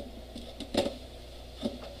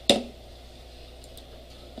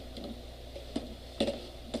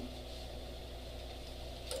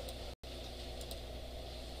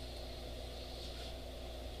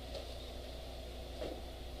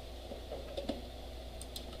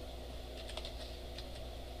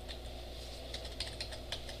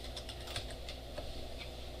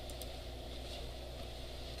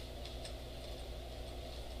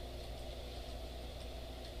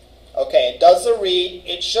 Okay, it does the read.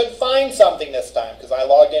 It should find something this time because I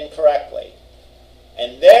logged in correctly.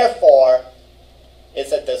 And therefore,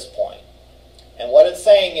 it's at this point. And what it's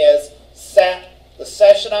saying is set the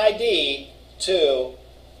session ID to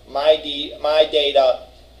my data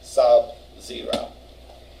sub 0.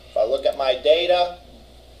 If I look at my data,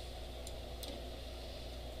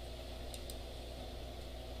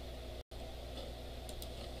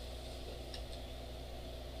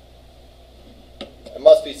 it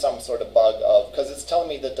must be some sort of bug of, because it's telling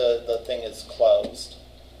me that the thing is closed.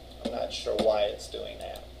 I'm not sure why it's doing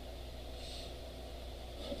that.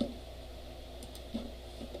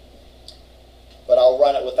 But I'll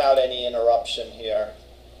run it without any interruption here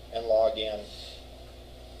and log in.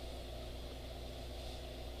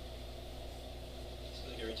 So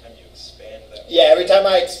every time you expand that. Yeah, every time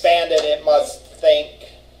I expand it, it must think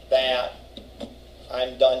that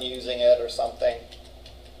I'm done using it or something.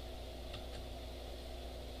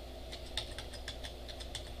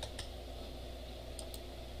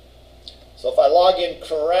 So if I log in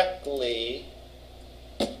correctly,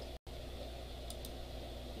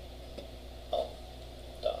 oh,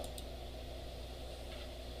 done.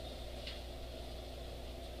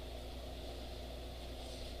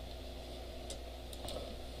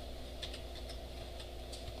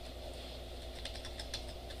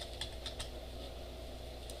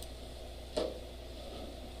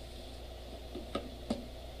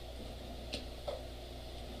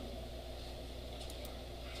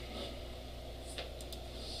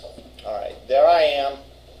 All right, there I am.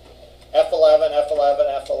 F11,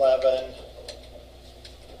 F11, F11.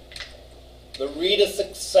 The read a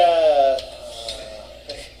success.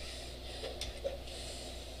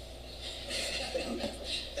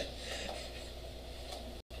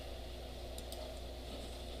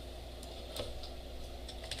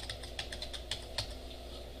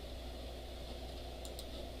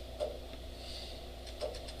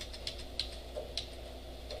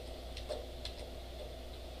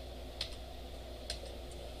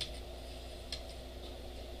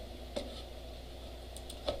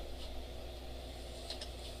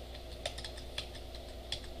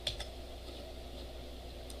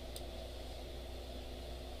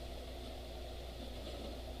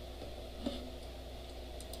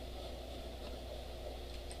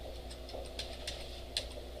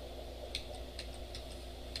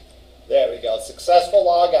 There we go. Successful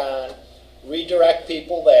log on. Redirect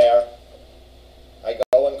people there. I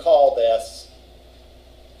go and call this.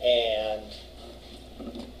 And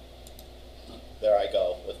there I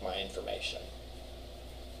go with my information.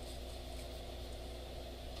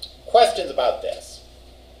 Questions about this?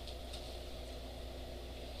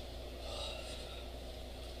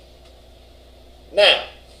 Now,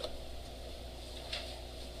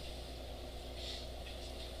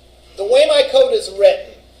 the way my code is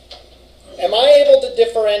written, am I able to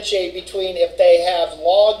differentiate between if they have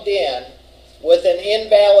logged in with an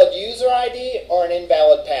invalid user ID or an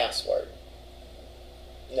invalid password?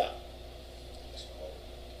 No.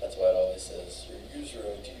 That's why it always says your user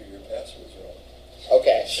ID or your password's wrong.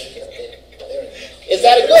 Okay. There we go. Is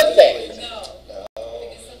that a good thing? No, No.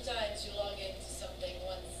 because sometimes you log into something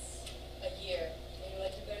once a year, and you're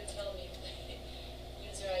like, you better tell me if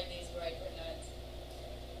user ID is right or not.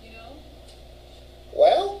 You know?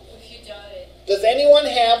 Well, If you doubt it. does anyone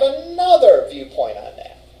have another viewpoint on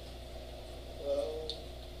that? Well,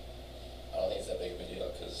 I don't think it's that big of a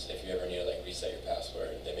deal, because if you ever need to like reset your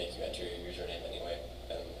password, they make you enter your username anyway.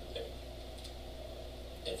 And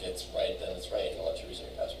if it's right, then it's right, and they'll let you reset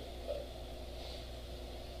your password. But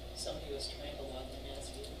Somebody was trying to log in as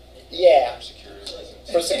you. Yeah, For security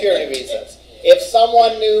reasons. for security reasons. If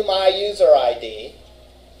someone knew my user ID,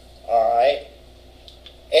 all right,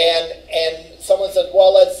 and someone said,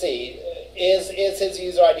 well, let's see, is his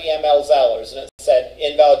user ID ML Zellers? And it said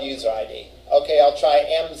invalid user ID. Okay, I'll try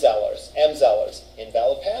M Zellers. M Zellers,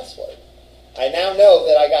 invalid password. I now know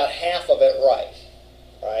that I got half of it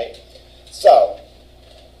right? So,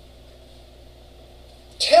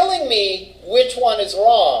 telling me which one is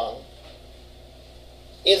wrong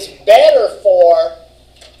is better for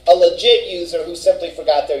a legit user who simply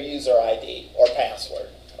forgot their user ID or password,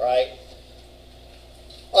 right?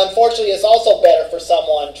 Unfortunately, it's also better for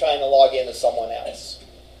someone trying to log in to someone else.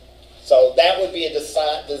 So that would be a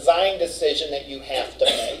design decision that you have to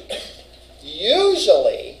make.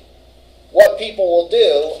 Usually, what people will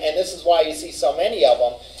do, and this is why you see so many of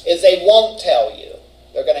them, is they won't tell you.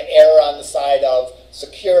 They're going to err on the side of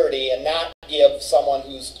security and not give someone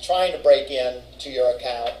who's trying to break in to your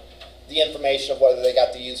account the information of whether they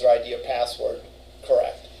got the user ID or password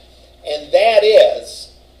correct. And that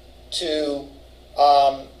is to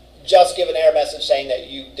just give an error message saying that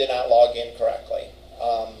you did not log in correctly.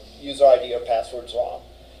 User ID or password's wrong.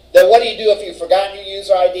 Then what do you do if you've forgotten your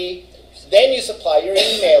user ID? Then you supply your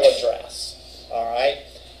email address. All right?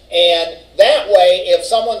 And that way, if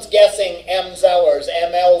someone's guessing M Zellers,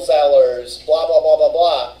 ML Zellers, blah, blah, blah, blah,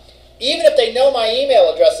 blah, even if they know my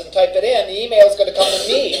email address and type it in, the email is going to come to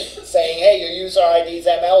me saying, hey, your user ID is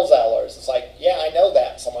ML Zellers. It's like, yeah, I know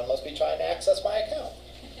that. Someone must be trying to access my account.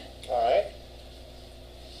 All right?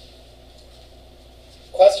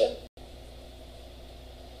 Question?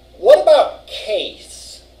 What about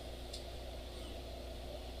case?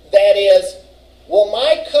 That is, will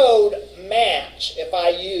my code match if I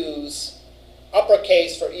use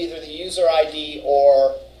uppercase for either the user ID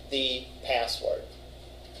or the password?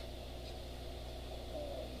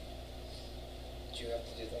 do you have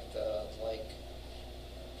to do like the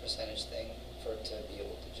prefer to be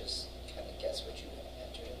able to just kind of guess what you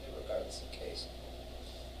entered in regardless of case.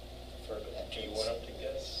 For Do you entrance. want them to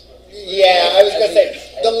guess? Yeah, I was going to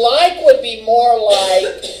say, the like would be more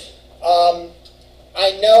like,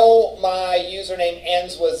 I know my username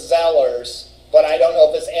ends with Zellers, but I don't know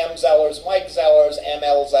if it's M Zellers, Mike Zellers,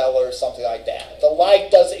 ML Zellers, something like that. The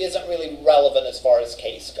like isn't really relevant as far as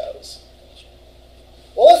case goes.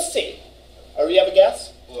 Well, let's see. Or you have a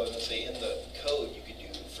guess? Well, I was going to say, in the code, you could do,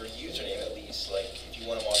 for username at least, like, if you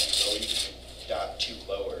want them all to be lower, you could do dot to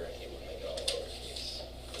lower, and it would make it all lowercase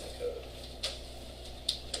in the code.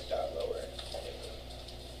 Like dot lower, and it would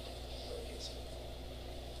lowercase.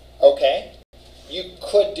 Okay. You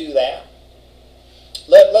could do that.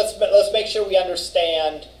 Let's make sure we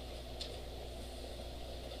understand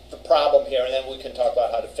the problem here, and then we can talk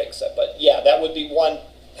about how to fix it. But yeah, that would be one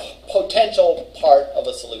potential part of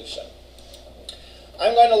a solution.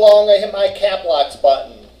 I'm going to no longer hit my cap locks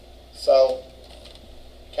button. So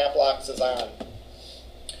cap locks is on.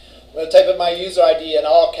 I'm going to type in my user ID in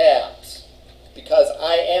all caps because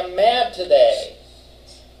I am mad today.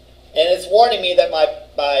 And it's warning me that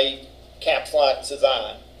my caps locks is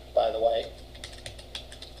on, by the way.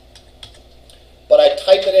 But I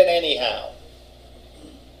type it in anyhow.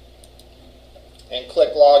 And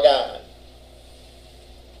click log on.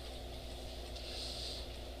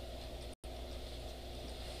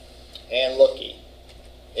 And looky,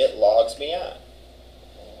 it logs me on.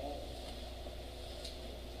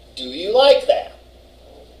 Do you like that?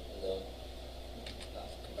 No.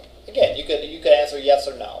 Again, you could answer yes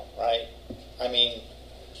or no, right? I mean,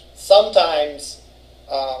 sometimes,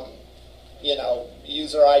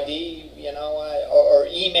 user ID, or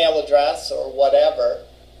email address or whatever,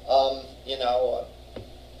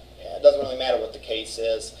 it doesn't really matter what the case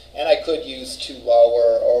is. And I could use too low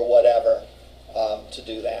or whatever to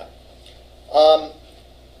do that.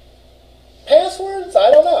 Passwords,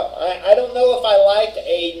 I don't know. I don't know if I like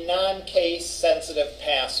a non-case sensitive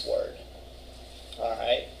password. All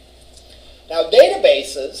right. Now,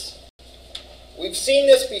 databases, we've seen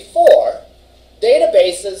this before.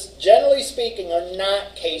 Databases, generally speaking, are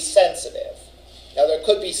not case sensitive. Now, there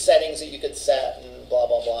could be settings that you could set and blah,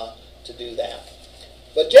 blah, blah to do that.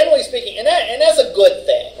 But generally speaking, and that's a good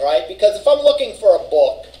thing, right? Because if I'm looking for a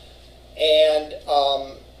book and,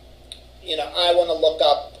 I want to look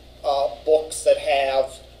up books that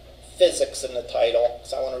have physics in the title,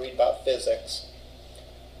 because I want to read about physics,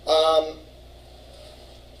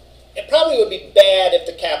 it probably would be bad if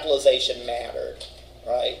the capitalization mattered,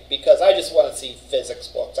 right? Because I just want to see physics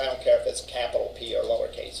books. I don't care if it's capital P or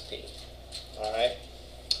lowercase p, all right?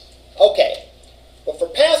 Okay, but for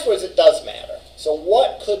passwords it does matter. So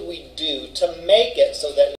what could we do to make it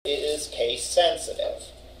so that it is case sensitive?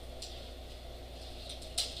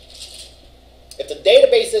 If the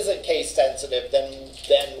database isn't case sensitive, then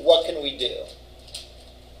what can we do?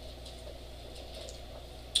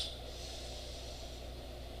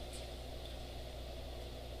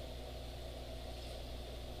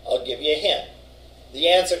 I'll give you a hint. The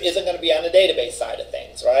answer isn't going to be on the database side of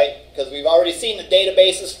things, right? Because we've already seen the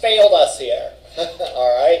database has failed us here.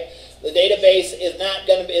 All right? The database is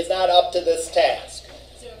not up to this task.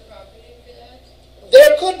 Is there a property for that?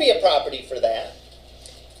 There could be a property for that.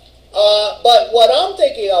 But what I'm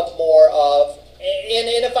thinking of more of, and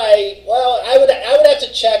if I would have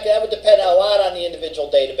to check. That would depend a lot on the individual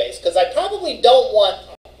database, because I probably don't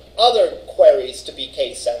want other queries to be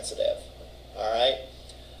case sensitive. All right,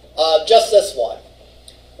 just this one.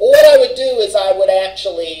 Well, what I would do is I would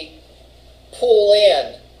actually pull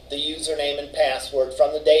in the username and password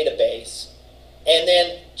from the database, and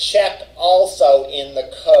then check also in the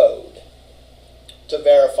code to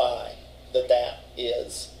verify that that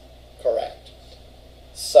is correct.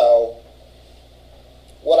 So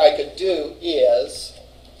what I could do is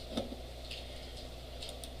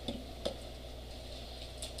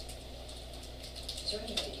Is there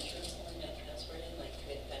any way to transform that password in, like,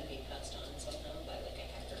 could it then be passed on somehow by, like, a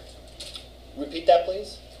hacker or something? repeat that,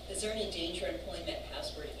 please. Is there any danger in pulling that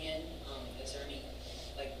password in? Is there any,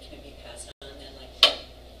 like, can it be passed on then, like,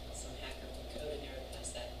 some hacker put code in there to pass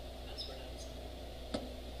that password on somewhere?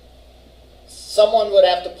 Someone would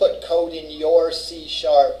have to put code in your C#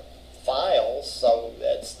 files, so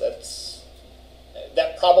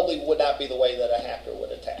that probably would not be the way that a hacker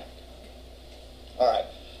would attack. All right.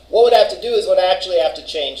 What we'd have to do is we'd actually have to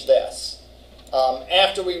change this.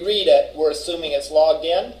 After we read it, we're assuming it's logged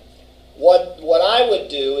in. What I would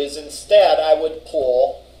do is instead I would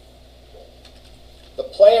pull the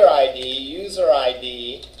player ID, user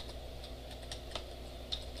ID,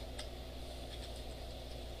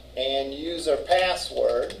 and user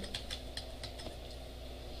password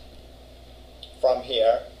from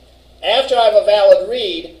here, after I have a valid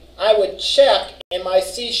read, I would check in my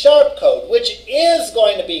C# code, which is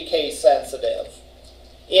going to be case sensitive,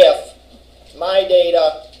 if my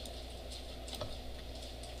data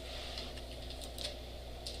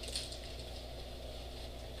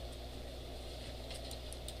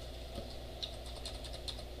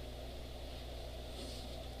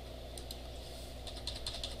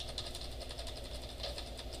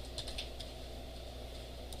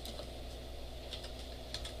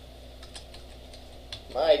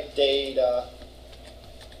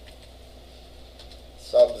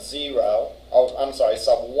sub 0, oh, I'm sorry,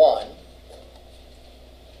 sub 1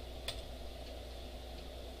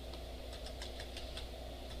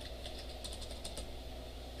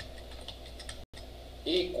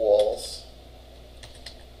 equals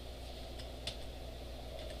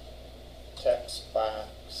text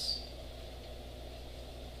box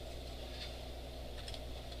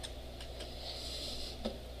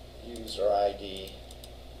user ID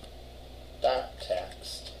dot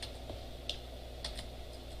text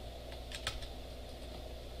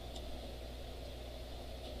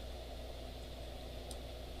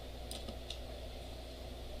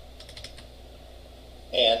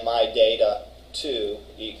and my data 2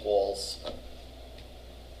 equals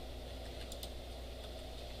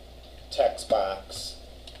text box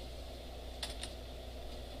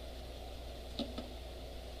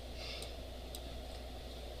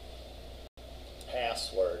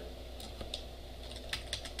password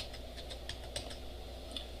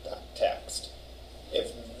dot text.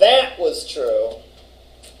 If that was true,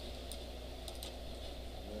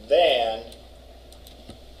 then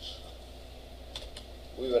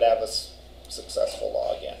we would have a successful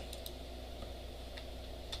login.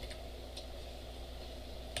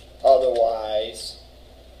 Otherwise,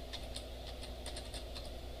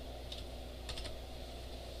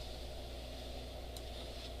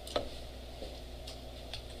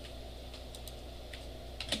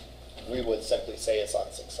 we would simply say it's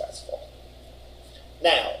unsuccessful.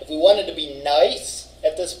 Now, if we wanted to be nice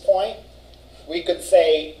at this point, we could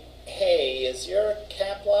say, hey, is your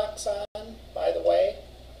cap locks on, by the way?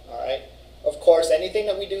 All right. Of course, anything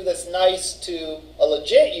that we do that's nice to a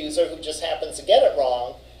legit user who just happens to get it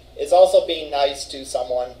wrong is also being nice to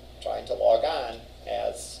someone trying to log on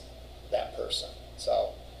as that person.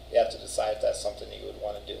 So you have to decide if that's something you would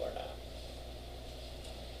want to do or not.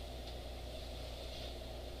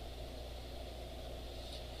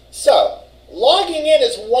 So logging in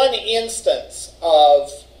is one instance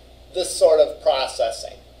of this sort of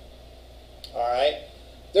processing. All right.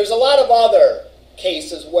 There's a lot of other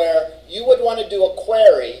cases where you would want to do a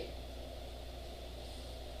query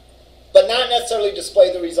but not necessarily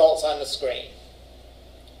display the results on the screen.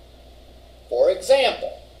 For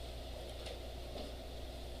example,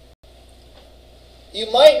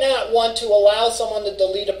 you might not want to allow someone to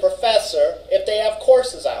delete a professor if they have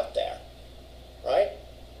courses out there, right?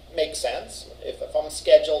 Makes sense. If I'm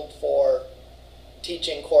scheduled for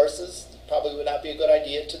teaching courses, it probably would not be a good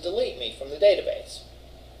idea to delete me from the database.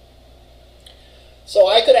 So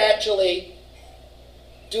I could actually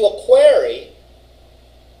do a query,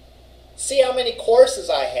 see how many courses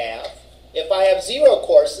I have. If I have 0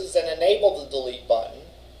 courses, then enable the delete button.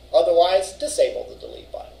 Otherwise, disable the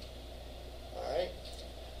delete button. All right.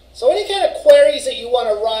 So any kind of queries that you want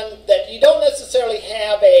to run that you don't necessarily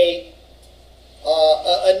have a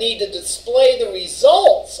need to display the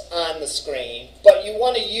results on the screen, but you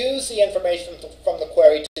want to use the information from the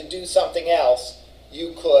query to do something else,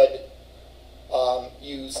 you could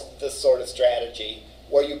use this sort of strategy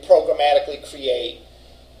where you programmatically create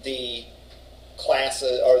the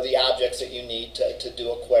classes or the objects that you need to do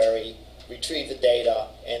a query, retrieve the data,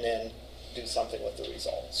 and then do something with the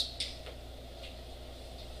results.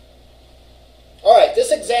 All right,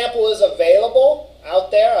 this example is available out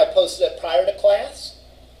there. I posted it prior to class.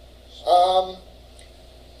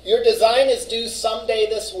 Your design is due someday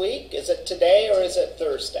this week. Is it today or is it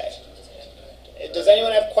Thursday? Does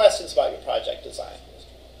anyone have questions about your project design?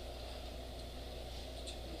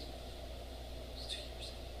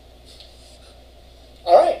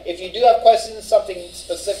 All right, if you do have questions, something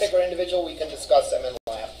specific or individual, we can discuss them in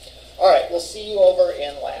lab. All right, we'll see you over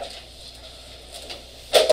in lab.